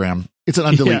undelete program. It's an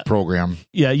undelete program.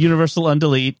 Yeah, universal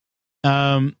undelete.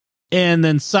 And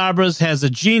then Sabra's has a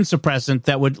gene suppressant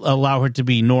that would allow her to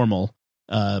be normal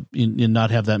and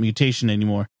not have that mutation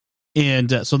anymore.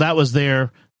 And so that was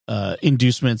their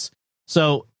inducements.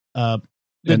 So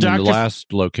The and then doctor the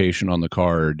last location on the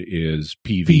card is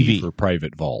PV, PV. for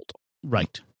private vault.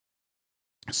 Right.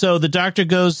 So the doctor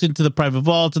goes into the private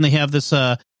vault, and they have this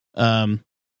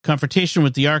confrontation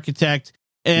with the architect.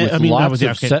 And,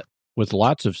 With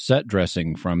lots of set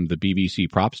dressing from the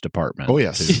BBC props department. Oh,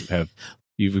 yes.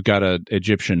 You've got an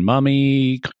Egyptian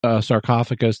mummy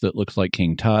sarcophagus that looks like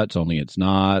King Tut's, only it's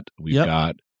not. We've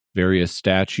got various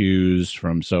statues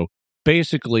from, so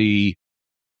basically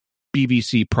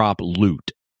BBC prop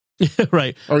loot.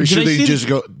 Right. Or should they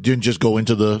didn't just go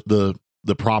into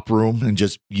the prop room and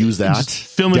just use that? Just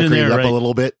film it in there, up right? a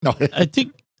little bit. No. I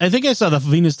think I saw the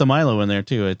Venus de Milo in there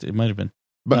too. It might have been.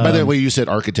 But by the way, you said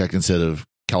architect instead of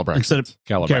Calabraxis. Instead of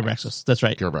Calabraxis. That's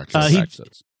right.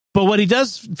 Calabraxis. But what he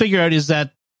does figure out is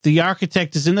that the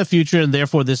architect is in the future, and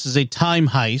therefore this is a time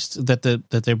heist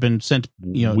that they've been sent.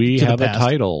 We to have the a past.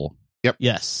 title. Yep.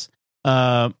 Yes.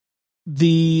 They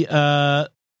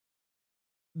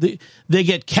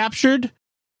get captured,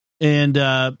 and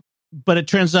but it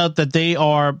turns out that they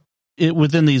are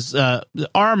within these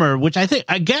armor, which I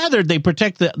gathered they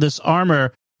protect this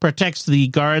armor protects the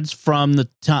guards from the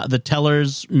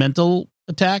teller's mental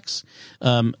attacks.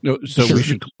 So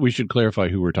we should clarify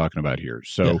who we're talking about here.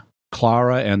 So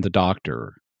Clara and the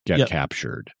doctor get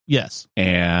captured. Yes.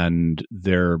 And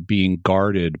they're being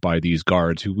guarded by these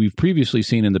guards who we've previously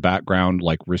seen in the background,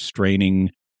 like restraining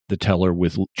the teller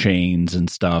with chains and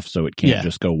stuff so it can't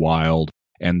just go wild.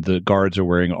 And the guards are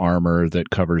wearing armor that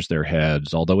covers their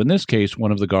heads. Although in this case,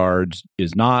 one of the guards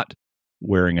is not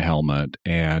wearing a helmet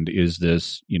and is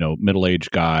this,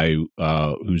 middle-aged guy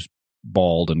who's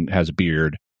bald and has a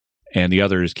beard, and the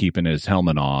other is keeping his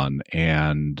helmet on.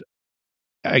 And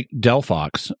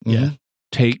Delphox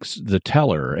takes the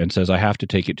teller and says, I have to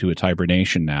take it to its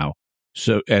hibernation now.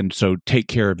 So take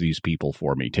care of these people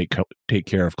for me. Take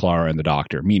care of Clara and the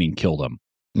doctor, meaning kill them.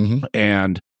 Mm-hmm.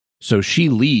 And so she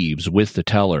leaves with the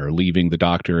teller, leaving the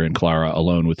doctor and Clara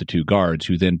alone with the two guards,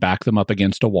 who then back them up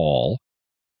against a wall.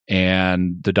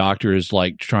 And the doctor is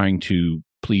like trying to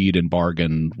plead and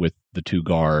bargain with the two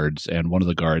guards. And one of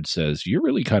the guards says, you're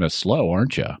really kind of slow,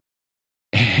 aren't you?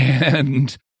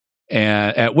 And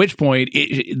at which point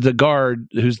the guard,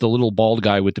 who's the little bald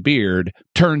guy with the beard,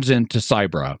 turns into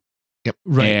Cybra. Yep.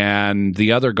 Right. And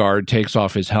the other guard takes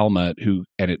off his helmet,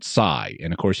 and it's Psy.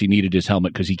 And of course, he needed his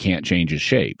helmet because he can't change his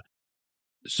shape.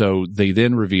 So they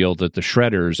then reveal that the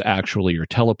Shredders actually are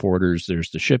teleporters.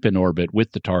 There's the ship in orbit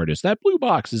with the TARDIS. That blue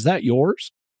box, is that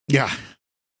yours? Yeah.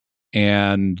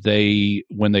 And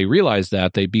when they realize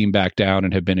that, they beam back down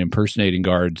and have been impersonating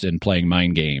guards and playing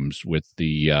mind games with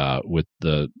the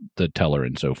teller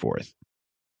and so forth.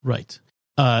 Right.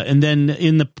 And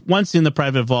then once in the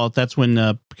private vault, that's when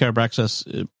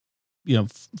Carabraxus,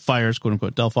 fires quote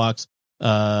unquote Delphox.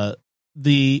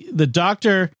 The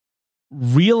doctor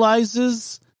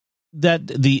realizes that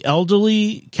the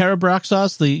elderly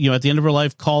Carabraxos, at the end of her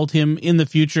life, called him in the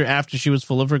future after she was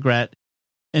full of regret,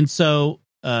 and so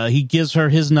he gives her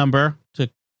his number to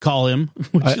call him,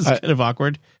 which is kind of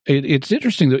awkward. It's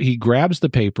interesting that he grabs the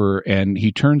paper and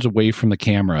he turns away from the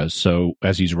camera, so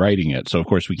as he's writing it, so of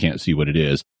course we can't see what it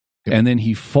is, and then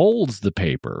he folds the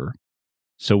paper,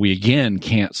 so we again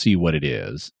can't see what it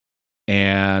is.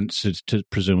 And to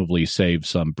presumably save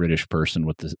some British person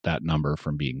with that number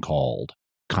from being called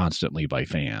constantly by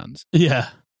fans. Yeah,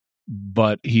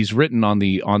 but he's written on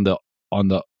the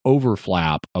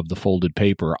overflap of the folded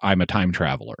paper, "I'm a time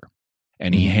traveler,"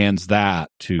 and he hands that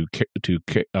to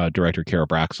director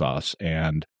Carabraxos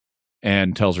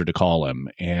and tells her to call him.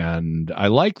 And I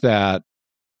like that.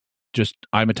 Just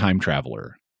 "I'm a time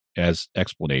traveler" as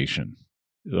explanation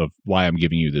of why I'm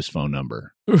giving you this phone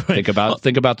number. Right. Think about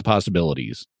the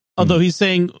possibilities. Although he's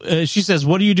saying, she says,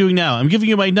 "What are you doing now?" "I'm giving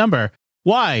you my number."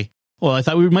 "Why?" "Well, I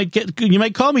thought you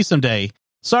might call me someday."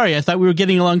 "Sorry, I thought we were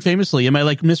getting along famously. Am I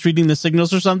like misreading the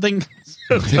signals or something?"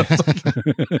 So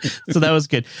that was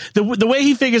good. The way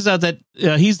he figures out that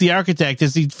he's the architect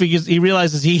is he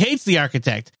realizes he hates the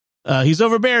architect. He's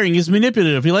overbearing. He's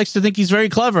manipulative. He likes to think he's very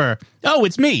clever. Oh,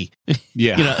 it's me.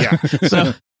 Yeah.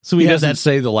 So we he have doesn't that.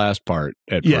 say the last part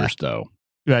at first, though.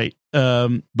 Right.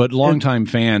 But longtime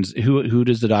fans, who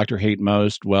does the Doctor hate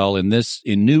most? Well, in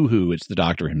New Who, it's the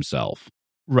Doctor himself.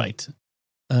 Right.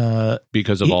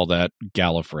 Because of all that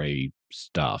Gallifrey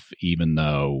stuff,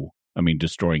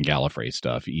 destroying Gallifrey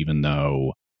stuff, even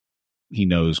though he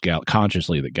knows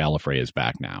consciously that Gallifrey is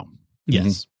back now.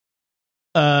 Yes.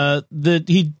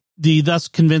 He thus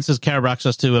convinces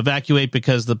Carabraxos to evacuate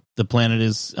because the planet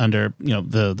is under,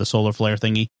 the solar flare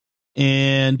thingy.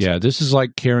 And yeah, this is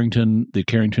like the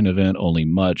Carrington event, only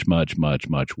much, much, much,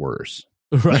 much worse.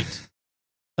 Right.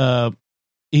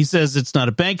 he says it's not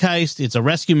a bank heist, it's a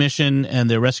rescue mission, and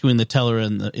they're rescuing the teller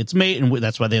and its mate, and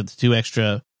that's why they have the 2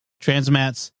 extra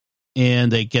transmats,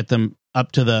 and they get them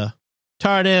up to the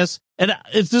TARDIS. And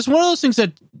it's just one of those things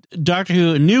that Doctor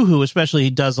Who, and New Who especially,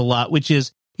 does a lot, which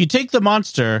is you take the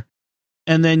monster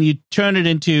and then you turn it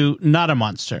into not a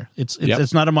monster.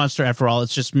 It's not a monster after all.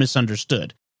 It's just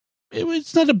misunderstood.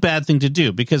 It's not a bad thing to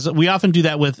do, because we often do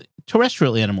that with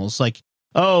terrestrial animals. Like,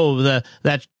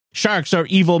 that sharks are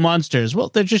evil monsters. Well,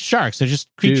 they're just sharks. They're just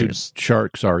creatures. Dude,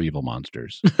 sharks are evil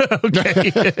monsters.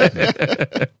 Okay.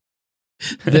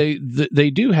 They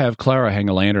do have Clara hang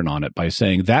a lantern on it by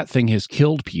saying that thing has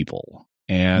killed people.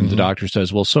 And the doctor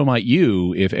says, well, so might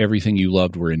you if everything you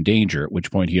loved were in danger, at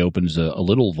which point he opens a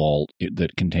little vault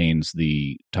that contains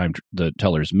the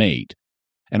teller's mate.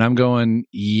 And I'm going,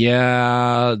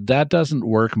 yeah, that doesn't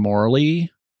work morally.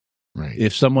 Right.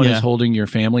 If someone is holding your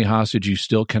family hostage, you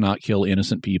still cannot kill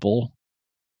innocent people.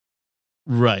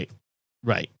 Right.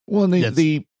 Well, and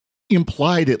they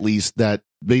implied at least that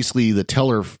basically the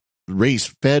teller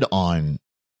race fed on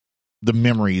the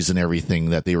memories and everything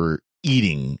that they were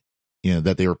eating,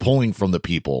 that they were pulling from the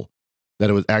people, that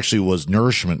it was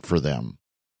nourishment for them.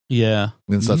 Yeah.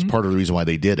 And so that's part of the reason why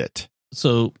they did it.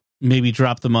 So maybe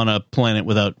drop them on a planet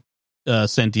without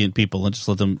sentient people and just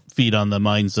let them feed on the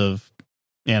minds of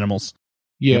animals.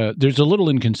 Yeah, there's a little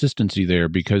inconsistency there,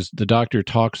 because the doctor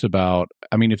talks about,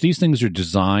 if these things are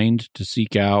designed to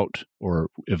seek out or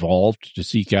evolved to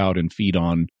seek out and feed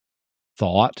on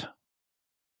thought,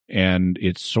 and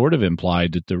it's sort of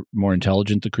implied that the more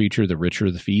intelligent the creature, the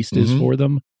richer the feast is for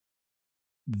them.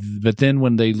 But then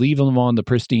when they leave them on the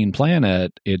pristine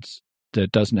planet,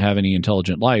 that doesn't have any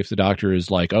intelligent life, the doctor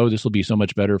is like, oh, this will be so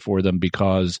much better for them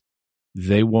because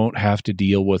they won't have to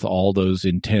deal with all those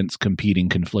intense, competing,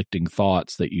 conflicting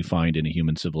thoughts that you find in a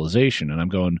human civilization. And I'm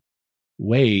going,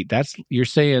 wait, you're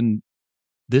saying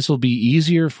this will be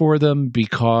easier for them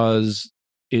because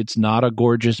it's not a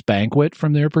gorgeous banquet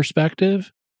from their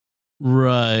perspective?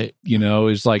 Right.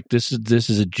 It's like this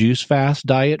is a juice fast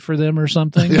diet for them or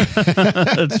something.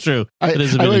 That's true. I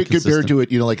like compared to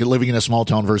it, like living in a small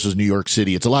town versus New York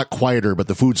City. It's a lot quieter, but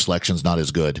the food selection's not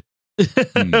as good.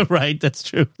 Right. That's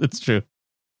true.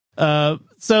 The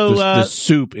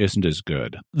soup isn't as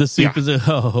good. The soup is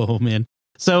oh man.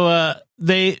 So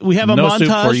we have a no montage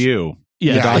soup for you.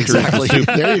 Yeah, the doctor exactly. Is the soup.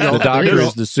 There you go. The doctor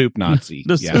is the soup Nazi.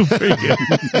 Soup for you.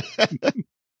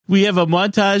 We have a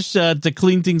montage to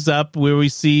clean things up where we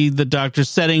see the doctor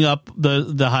setting up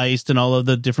the heist and all of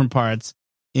the different parts,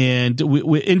 and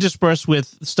we interspersed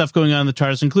with stuff going on in the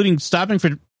TARDIS, including stopping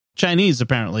for Chinese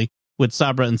apparently with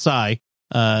Sabra and Sai,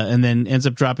 and then ends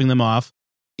up dropping them off,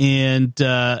 and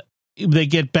they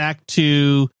get back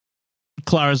to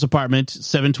Clara's apartment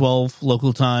 7:12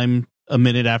 local time, a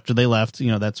minute after they left,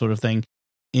 that sort of thing,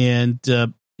 and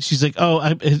she's like, oh,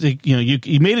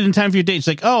 you made it in time for your date. She's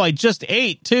like, oh, I just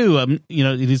ate too. And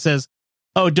he says,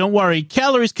 oh, don't worry.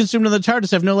 Calories consumed in the TARDIS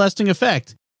have no lasting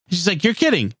effect. She's like, you're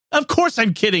kidding. Of course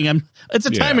I'm kidding. It's a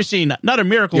time machine, not a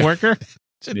miracle worker.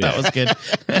 That was good.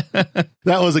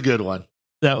 That was a good one.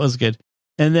 That was good.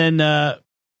 And then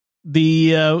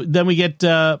then we get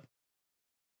the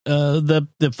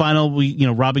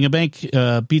final, robbing a bank,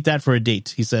 beat that for a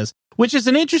date, he says, which is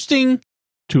an interesting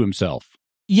to himself.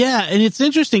 Yeah, and it's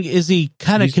interesting. Is he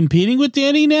kind of competing with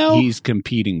Danny now? He's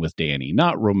competing with Danny.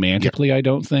 Not romantically, I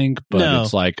don't think, but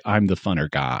it's like, I'm the funner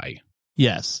guy.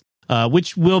 Yes,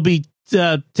 which will be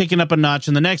taken up a notch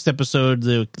in the next episode,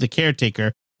 the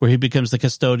caretaker, where he becomes the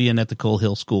custodian at the Coal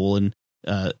Hill School, and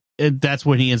that's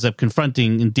when he ends up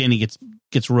confronting, and Danny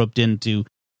gets roped into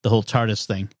the whole TARDIS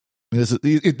thing.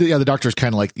 The doctor's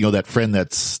kind of like that friend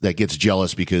that gets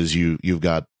jealous because you've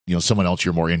got someone else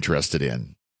you're more interested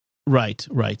in. Right.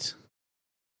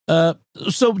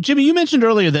 So, Jimmy, you mentioned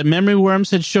earlier that memory worms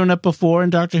had shown up before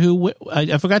in Doctor Who.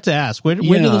 I forgot to ask, where did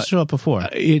this show up before?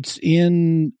 It's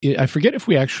I forget if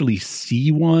we actually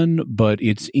see one, but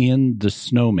it's in The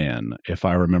Snowman, if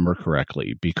I remember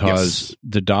correctly, because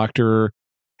the Doctor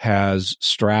has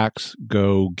Strax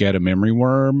go get a memory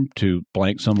worm to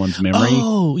blank someone's memory.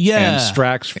 Oh, yeah. And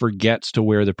Strax forgets to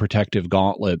wear the protective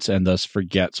gauntlets and thus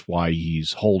forgets why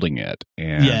he's holding it.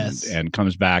 And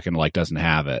comes back and doesn't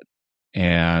have it.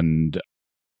 And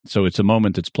so it's a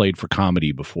moment that's played for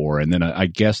comedy before. And then I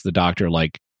guess the Doctor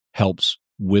helps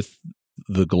with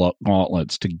the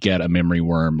gauntlets to get a memory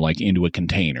worm into a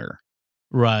container.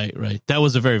 Right. That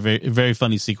was a very, very, very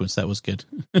funny sequence. That was good.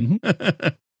 Mm-hmm.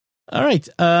 All right.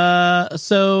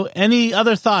 So any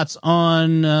other thoughts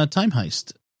on Time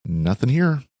Heist? Nothing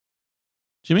here.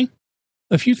 Jimmy?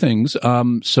 A few things.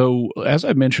 So as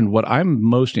I mentioned, what I'm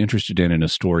most interested in a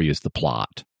story is the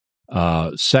plot.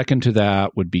 Second to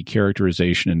that would be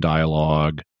characterization and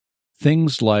dialogue.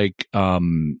 Things like I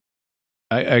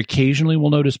occasionally will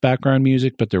notice background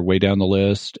music, but they're way down the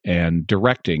list. And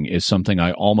directing is something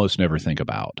I almost never think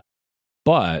about.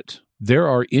 But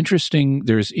there's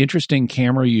interesting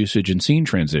camera usage and scene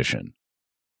transition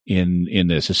in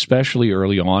this, especially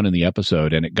early on in the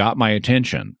episode, and it got my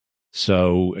attention.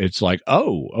 So it's like,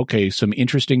 oh, okay, some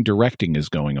interesting directing is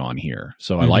going on here.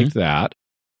 So I liked that.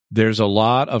 There's a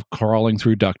lot of crawling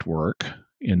through ductwork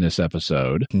in this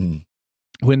episode.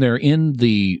 When they're in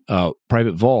the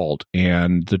private vault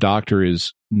and the doctor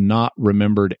is not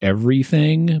remembered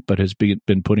everything, but has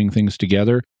been putting things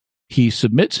together, he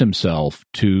submits himself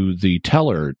to the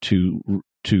teller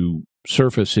to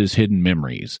surface his hidden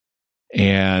memories.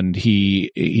 And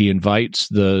he invites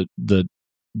the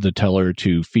teller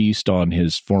to feast on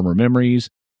his former memories.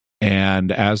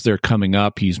 And as they're coming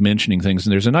up, he's mentioning things.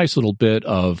 And there's a nice little bit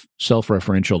of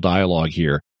self-referential dialogue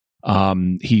here.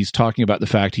 He's talking about the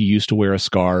fact he used to wear a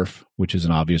scarf, which is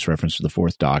an obvious reference to the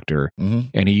Fourth Doctor.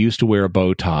 And he used to wear a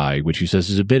bow tie, which he says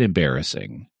is a bit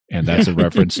embarrassing. And that's a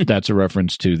reference. That's a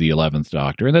reference to the 11th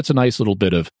Doctor. And that's a nice little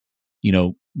bit of,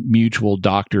 mutual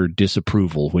doctor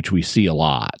disapproval, which we see a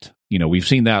lot. We've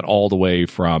seen that all the way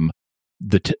from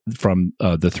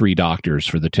the three doctors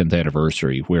for the 10th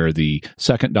anniversary, where the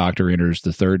second Doctor enters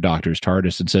the third Doctor's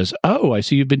TARDIS and says, "Oh, I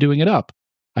see you've been doing it up.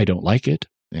 I don't like it."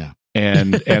 Yeah.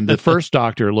 And the first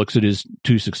Doctor looks at his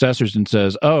two successors and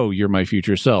says, "Oh, you're my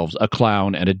future selves, a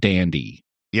clown and a dandy."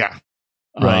 Yeah.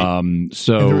 Right.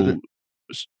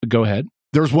 Go ahead.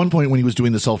 There was one point when he was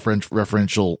doing the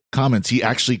self-referential comments, he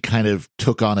actually kind of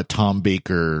took on a Tom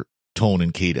Baker tone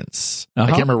and cadence. I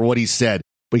can't remember what he said,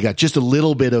 but he got just a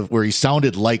little bit of where he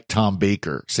sounded like Tom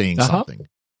Baker saying something.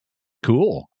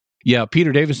 Cool. Yeah,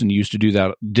 Peter Davison used to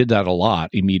did that a lot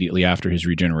immediately after his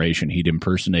regeneration. He'd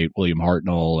impersonate William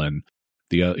Hartnell and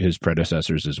his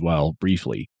predecessors as well,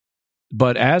 briefly.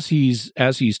 But as he's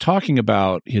talking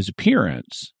about his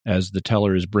appearance, as the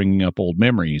teller is bringing up old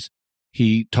memories,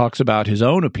 he talks about his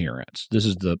own appearance. This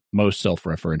is the most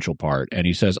self-referential part. And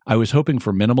he says, "I was hoping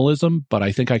for minimalism, but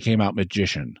I think I came out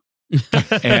magician."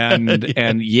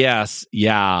 and yes,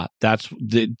 yeah, that's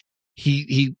Peter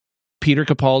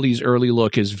Capaldi's early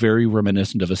look is very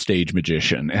reminiscent of a stage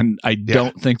magician. And I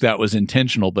don't think that was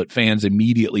intentional, but fans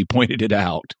immediately pointed it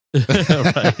out.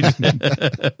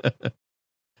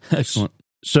 Excellent.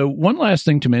 So one last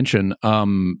thing to mention,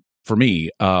 for me,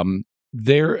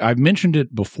 I've mentioned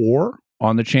it before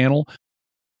on the channel.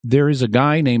 There is a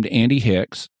guy named Andy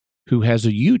Hicks who has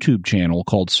a YouTube channel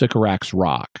called Sycorax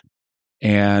Rock,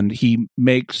 and he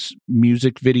makes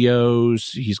music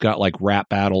videos. He's got like rap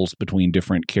battles between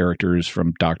different characters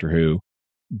from Doctor Who,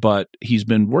 but he's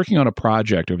been working on a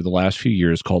project over the last few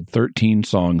years called 13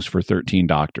 Songs for 13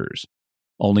 Doctors.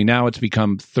 Only now it's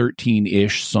become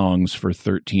 13-ish songs for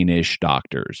 13-ish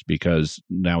doctors, because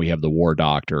now we have the War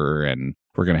Doctor and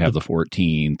we're going to have the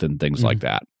 14th and things like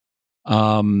that.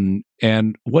 And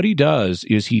what he does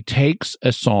is he takes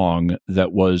a song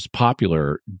that was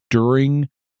popular during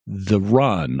the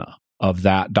run of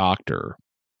that Doctor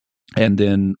and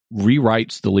then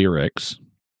rewrites the lyrics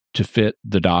to fit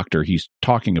the Doctor he's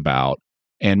talking about,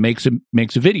 and makes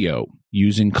a video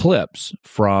using clips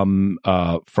from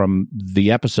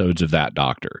the episodes of that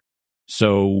Doctor.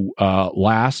 So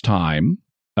last time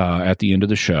at the end of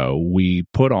the show, we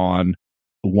put on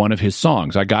one of his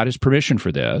songs. I got his permission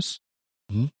for this,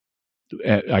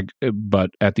 but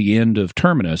at the end of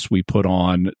Terminus, we put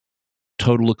on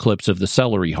 "Total Eclipse of the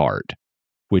Celery Heart,"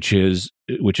 which is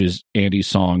Andy's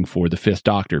song for the Fifth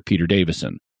Doctor, Peter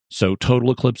Davison. So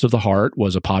 "Total Eclipse of the Heart"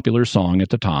 was a popular song at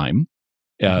the time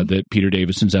that Peter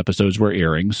Davison's episodes were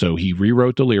airing. So he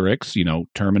rewrote the lyrics.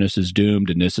 Terminus is doomed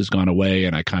and this has gone away,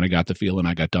 and I kind of got the feeling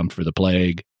I got dumped for the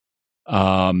plague,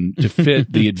 to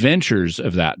fit the adventures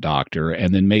of that Doctor,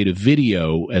 and then made a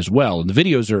video as well. And the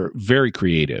videos are very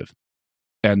creative,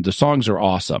 and the songs are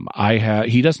awesome.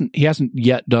 He hasn't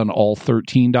yet done all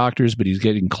 13 Doctors, but he's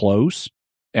getting close.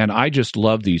 And I just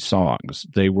love these songs.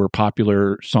 They were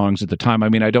popular songs at the time. I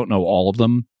mean, I don't know all of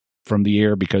them from the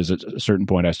air because at a certain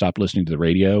point I stopped listening to the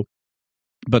radio,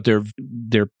 but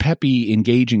they're peppy,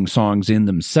 engaging songs in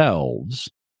themselves.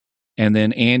 And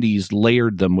then Andy's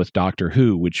layered them with Doctor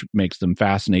Who, which makes them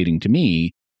fascinating to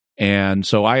me. And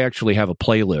so I actually have a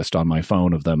playlist on my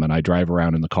phone of them, and I drive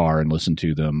around in the car and listen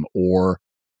to them. Or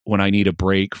when I need a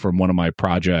break from one of my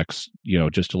projects,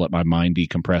 just to let my mind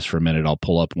decompress for a minute, I'll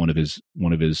pull up one of his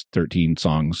 13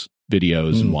 songs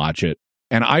videos and watch it.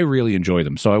 And I really enjoy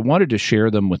them. So I wanted to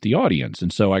share them with the audience.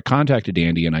 And so I contacted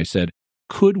Andy and I said,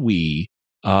 could we,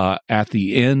 at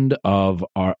the end of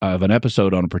an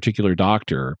episode on a particular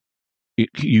Doctor,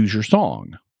 use your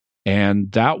song.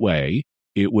 And that way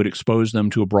it would expose them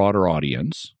to a broader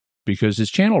audience, because his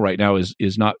channel right now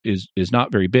is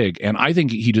not very big. And I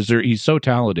think he's so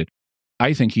talented.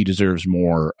 I think he deserves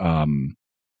more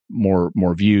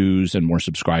views and more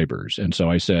subscribers. And so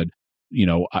I said,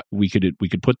 we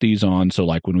could put these on. So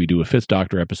like when we do a Fifth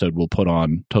Doctor episode, we'll put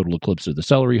on Total Eclipse of the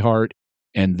Celery Heart,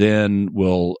 and then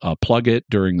we'll plug it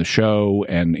during the show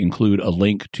and include a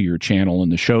link to your channel in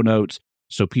the show notes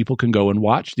so people can go and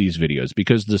watch these videos,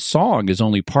 because the song is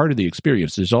only part of the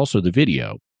experience. There's also the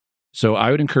video. So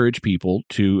I would encourage people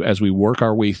to, as we work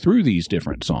our way through these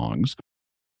different songs,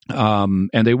 and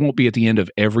they won't be at the end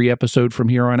of every episode from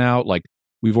here on out. Like,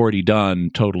 we've already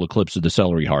done Total Eclipse of the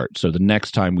Celery Heart. So the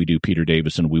next time we do Peter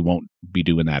Davison, we won't be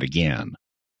doing that again.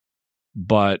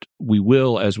 But we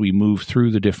will, as we move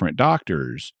through the different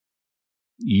Doctors,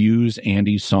 use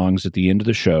Andy's songs at the end of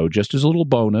the show just as a little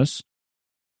bonus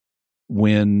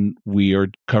when we are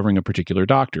covering a particular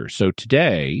Doctor. So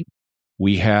today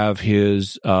we have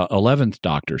his 11th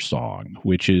Doctor song,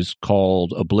 which is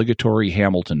called Obligatory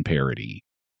Hamilton Parody.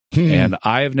 And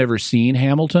I have never seen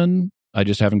Hamilton. I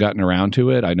just haven't gotten around to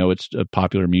it. I know it's a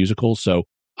popular musical, so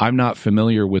I'm not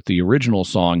familiar with the original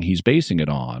song he's basing it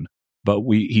on, but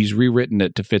he's rewritten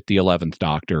it to fit the 11th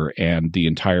Doctor and the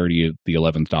entirety of the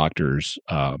 11th Doctor's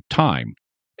time.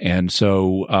 And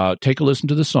so take a listen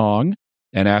to the song,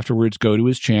 and afterwards go to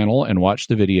his channel and watch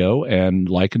the video and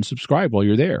like and subscribe while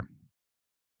you're there.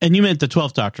 And you meant the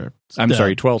 12th Doctor. I'm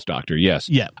sorry, 12th Doctor, yes.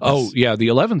 Yeah. Oh, yeah, the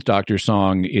 11th Doctor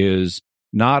song is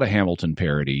not a Hamilton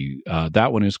parody.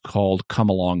 That one is called Come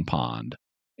Along Pond.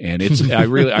 And it's I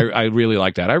really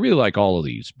like that. I really like all of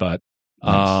these, but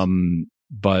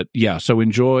but yeah, so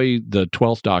enjoy the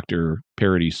 12th Doctor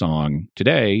parody song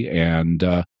today, and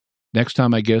next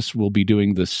time I guess we'll be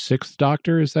doing the 6th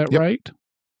Doctor, is that right?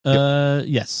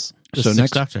 Yes. The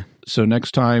 6th Doctor. So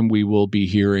next time we will be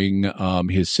hearing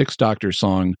his 6th Doctor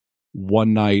song,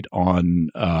 One Night on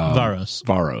Varos.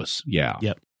 Varos. Yeah.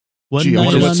 Yep. Gee, I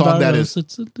wonder what song that is.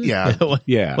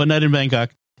 Yeah. One Night in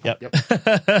Bangkok. Yep.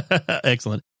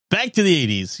 Excellent. Back to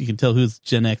the 80s. You can tell who's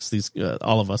Gen X, these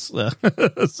all of us.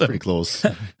 So, pretty close.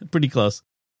 Pretty close.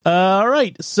 All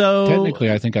right. So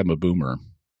technically, I think I'm a boomer.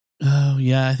 Oh,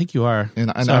 yeah, I think you are.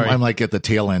 And I'm like at the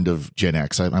tail end of Gen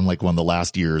X. I'm like one of the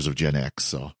last years of Gen X.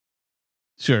 So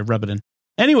sure, rub it in.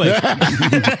 Anyway,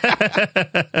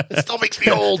 it still makes me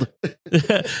old.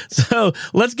 So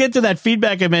let's get to that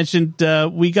feedback I mentioned.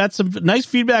 We got some nice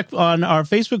feedback on our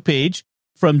Facebook page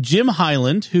from Jim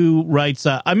Highland, who writes,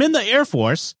 I'm in the Air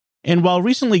Force, and while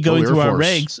recently going through our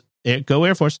regs, go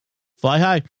Air Force, fly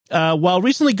high. While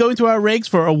recently going through our regs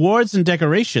for awards and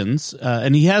decorations,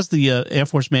 and he has the Air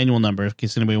Force manual number in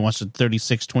case anybody wants to,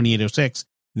 362806.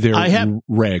 They're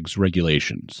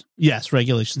regulations. Yes,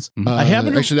 regulations.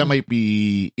 Actually, that might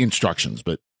be instructions,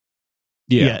 but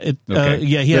yeah, okay.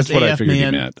 He has what AF I figured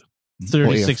man you meant.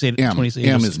 362806.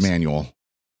 M is manual.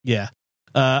 Yeah.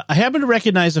 I happen to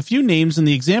recognize a few names in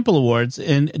the example awards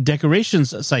and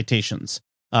decorations citations.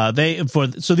 So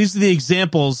these are the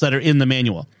examples that are in the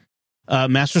manual.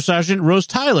 Master Sergeant Rose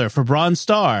Tyler for Bronze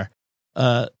Star.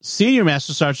 Senior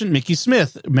Master Sergeant Mickey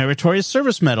Smith, Meritorious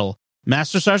Service Medal.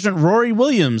 Master Sergeant Rory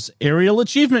Williams, Aerial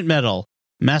Achievement Medal.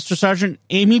 Master Sergeant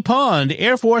Amy Pond,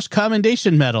 Air Force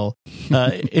Commendation Medal.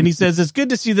 And he says, it's good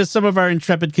to see that some of our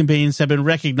intrepid companions have been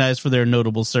recognized for their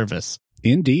notable service.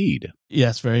 Indeed.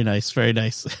 Yes, very nice, very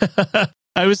nice.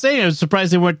 I was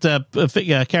surprised they weren't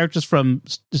characters from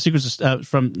from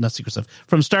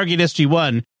Stargate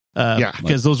SG-1.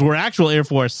 Because those were actual Air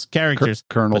Force characters.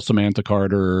 Colonel Samantha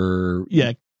Carter.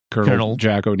 Yeah. Colonel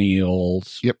Jack O'Neill.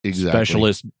 Yep, exactly.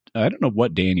 Specialist. I don't know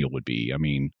what Daniel would be. I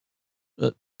mean,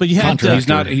 but you had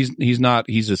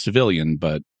he's a civilian,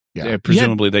 but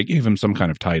presumably they gave him some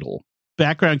kind of title.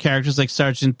 Background characters like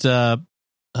Sergeant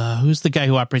who's the guy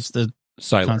who operates the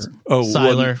Siler.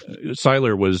 Siler.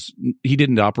 Siler he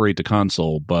didn't operate the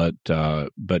console, but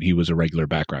he was a regular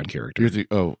background character.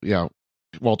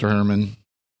 Walter Harriman.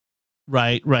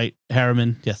 Right.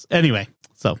 Harriman. Yes. Anyway,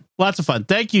 so lots of fun.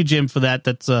 Thank you, Jim, for that.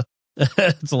 That's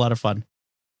it's a lot of fun.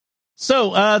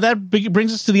 So that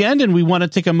brings us to the end, and we want to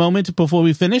take a moment before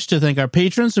we finish to thank our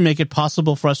patrons who make it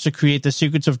possible for us to create the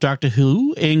Secrets of Doctor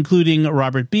Who, including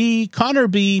Robert B., Connor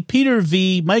B., Peter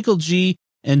V., Michael G.,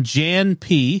 and Jan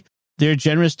P. Their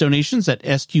generous donations at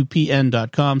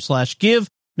sqpn.com/give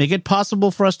make it possible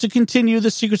for us to continue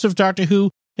the Secrets of Doctor Who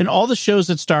and all the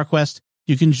shows at StarQuest.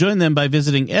 You can join them by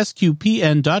visiting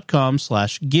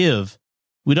sqpn.com/give.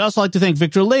 We'd also like to thank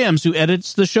Victor Lambs, who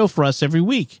edits the show for us every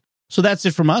week. So that's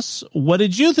it from us. What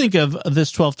did you think of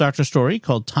this 12th Doctor story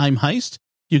called Time Heist?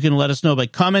 You can let us know by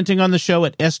commenting on the show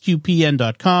at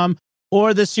sqpn.com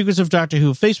or the Secrets of Doctor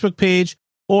Who Facebook page,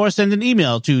 or send an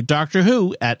email to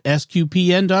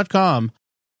drwho@sqpn.com,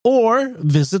 or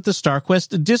visit the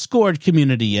StarQuest Discord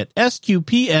community at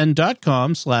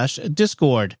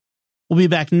sqpn.com/discord. We'll be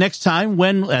back next time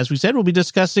when, as we said, we'll be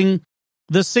discussing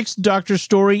the Sixth Doctor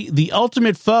story, The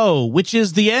Ultimate Foe, which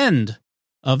is the end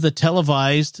of the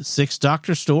televised Sixth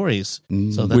Doctor stories.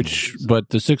 But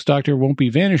the Sixth Doctor won't be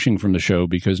vanishing from the show,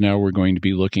 because now we're going to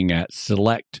be looking at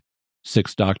select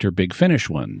Sixth Doctor Big Finish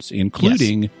ones,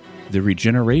 including the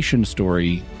regeneration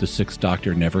story the Sixth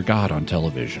Doctor never got on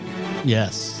television.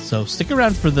 Yes, so stick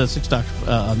around for the Sixth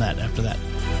Doctor on that after that.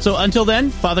 So until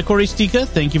then, Father Corey Stika,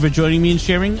 thank you for joining me and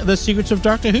sharing the Secrets of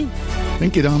Doctor Who.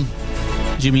 Thank you, Dom.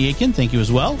 Jimmy Akin, thank you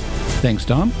as well. Thanks,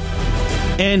 Dom.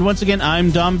 And once again,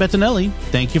 I'm Dom Bettinelli.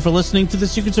 Thank you for listening to the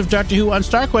Secrets of Doctor Who on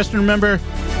StarQuest. And remember,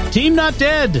 Team Not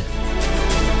Dead!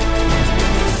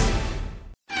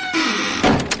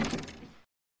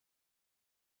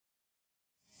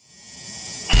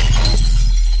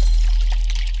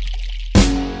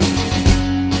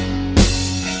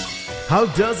 How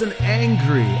does an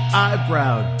angry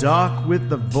eyebrow doc with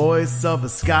the voice of a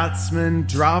Scotsman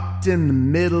dropped in the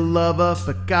middle of a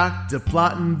fakakta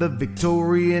plotting the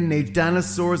Victorian age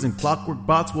dinosaurs and clockwork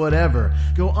bots, whatever,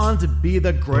 go on to be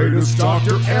the greatest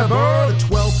doctor ever? The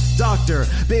 12th Doctor,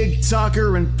 big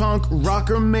talker and punk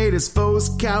rocker, made his foes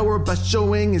cower by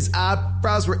showing his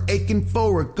eyebrows were aching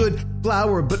for a good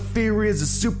flower, but fear is a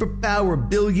superpower.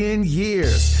 Billion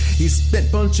years he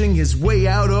spent punching his way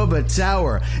out of a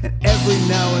tower, and every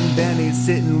now and then he'd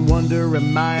sit and wonder,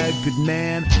 am I a good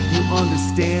man? You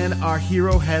understand, our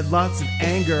hero had lots of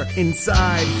anger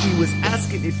inside. He was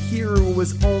asking if Hero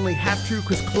was only half true,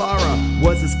 cause Clara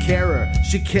was his carer.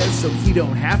 She cares so he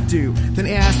don't have to. Then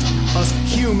he asked us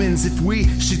humans if we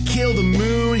should kill the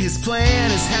moon. His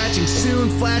plan is hatching soon.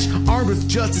 Flash armed with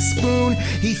just a spoon.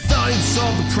 He thought he'd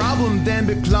solve the problem then,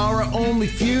 but Clara only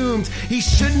fumed. He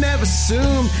shouldn't have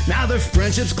assumed. Now their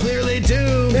friendship's clearly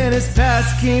doomed. And his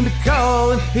past came to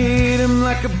call and hit him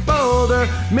like a boulder.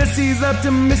 Missy's up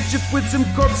to mischief with some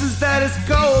corpses that is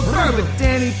cold. But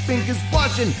Danny Fink is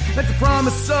watching. That's the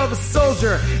promise of a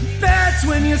soldier. That's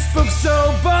when you spoke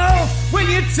so bold, when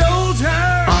you told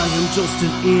her, I am just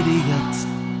an idiot.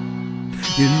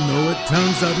 You know it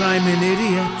turns out I'm an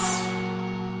idiot.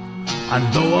 I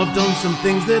know I've done some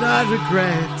things that I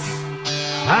regret.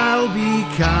 I'll be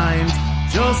kind,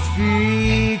 just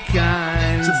be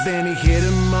kind. So then he hid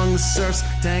among the surfs,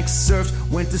 tank surfed,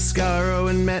 went to Skaro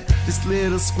and met this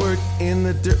little squirt in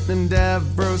the dirt named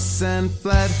Davros and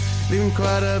fled, leaving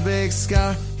quite a big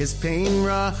scar, his pain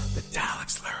raw. The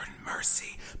Daleks learned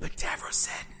mercy, but Davros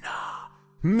said nah.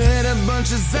 Met a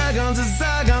bunch of Zygons, and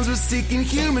Zygons were seeking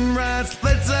human rights.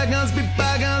 Let Zygons be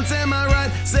bygones, am I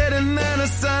right? Said, and then a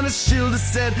sign of shield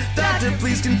said, Doctor,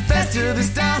 please confess to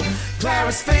this doubt.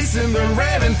 Clara's facing the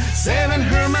Raven, saving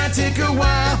her might take a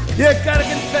while. You gotta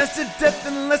confess to death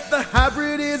unless the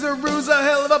hybrid is a ruse. A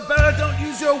hell of a better, don't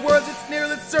use your words, it's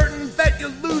nearly certain that you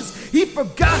lose. He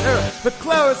forgot her, but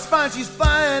Clara's fine, she's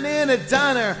flying in a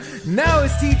diner. Now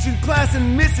he's teaching class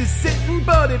and Mrs. Sitting,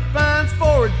 but it finds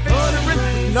for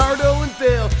adventure Nardo and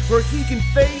Vale, where he can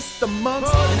face the monks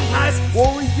and ice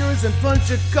warriors and punch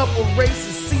a couple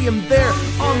races. See him there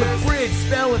on the bridge,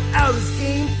 spelling out his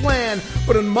game plan.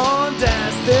 But on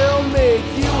Mondas, they'll make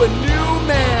you a new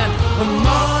man. On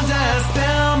Mondas,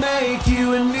 they'll make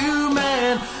you a new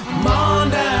man.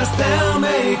 Mondas, they'll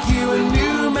make you a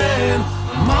new man.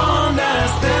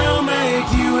 Mondas, they'll make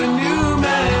you a new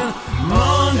man.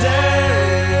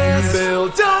 Mondas, Bill,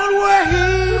 don't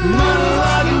wait.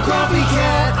 Monologue and grumpy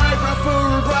cat, eyebrow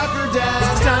furrowed rocker dad.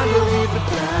 It's time to leave the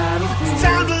battlefield. It's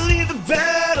time to leave the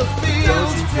battlefield.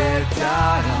 Don't you dare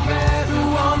die in bed. Who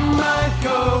one might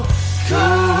go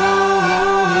cold?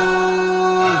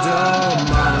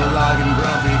 Monologue and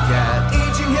grumpy cat,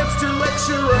 aging hipster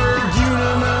lecturer. The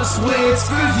universe waits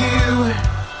for you.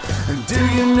 And do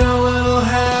you know what'll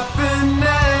happen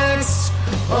next?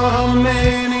 Or how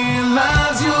many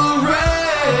lives you'll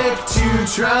wreck to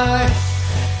try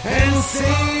and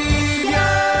save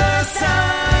your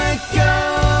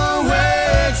Psycho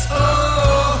X.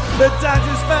 Oh, the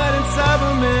Doctor's fighting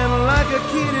Cybermen like a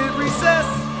kid at recess.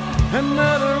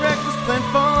 Another reckless plan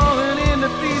falling into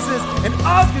pieces. And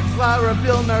Oscar, Clara,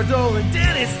 Bill, Nardole, and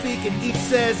Danny speaking. Each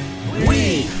says,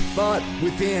 we fought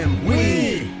with him.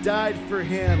 We died for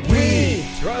him. We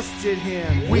trusted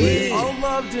him. We all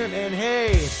loved him. And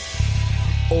hey,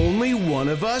 only one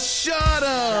of us shot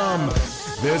him.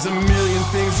 There's a million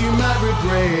things you might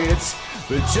regret,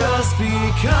 but just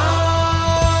because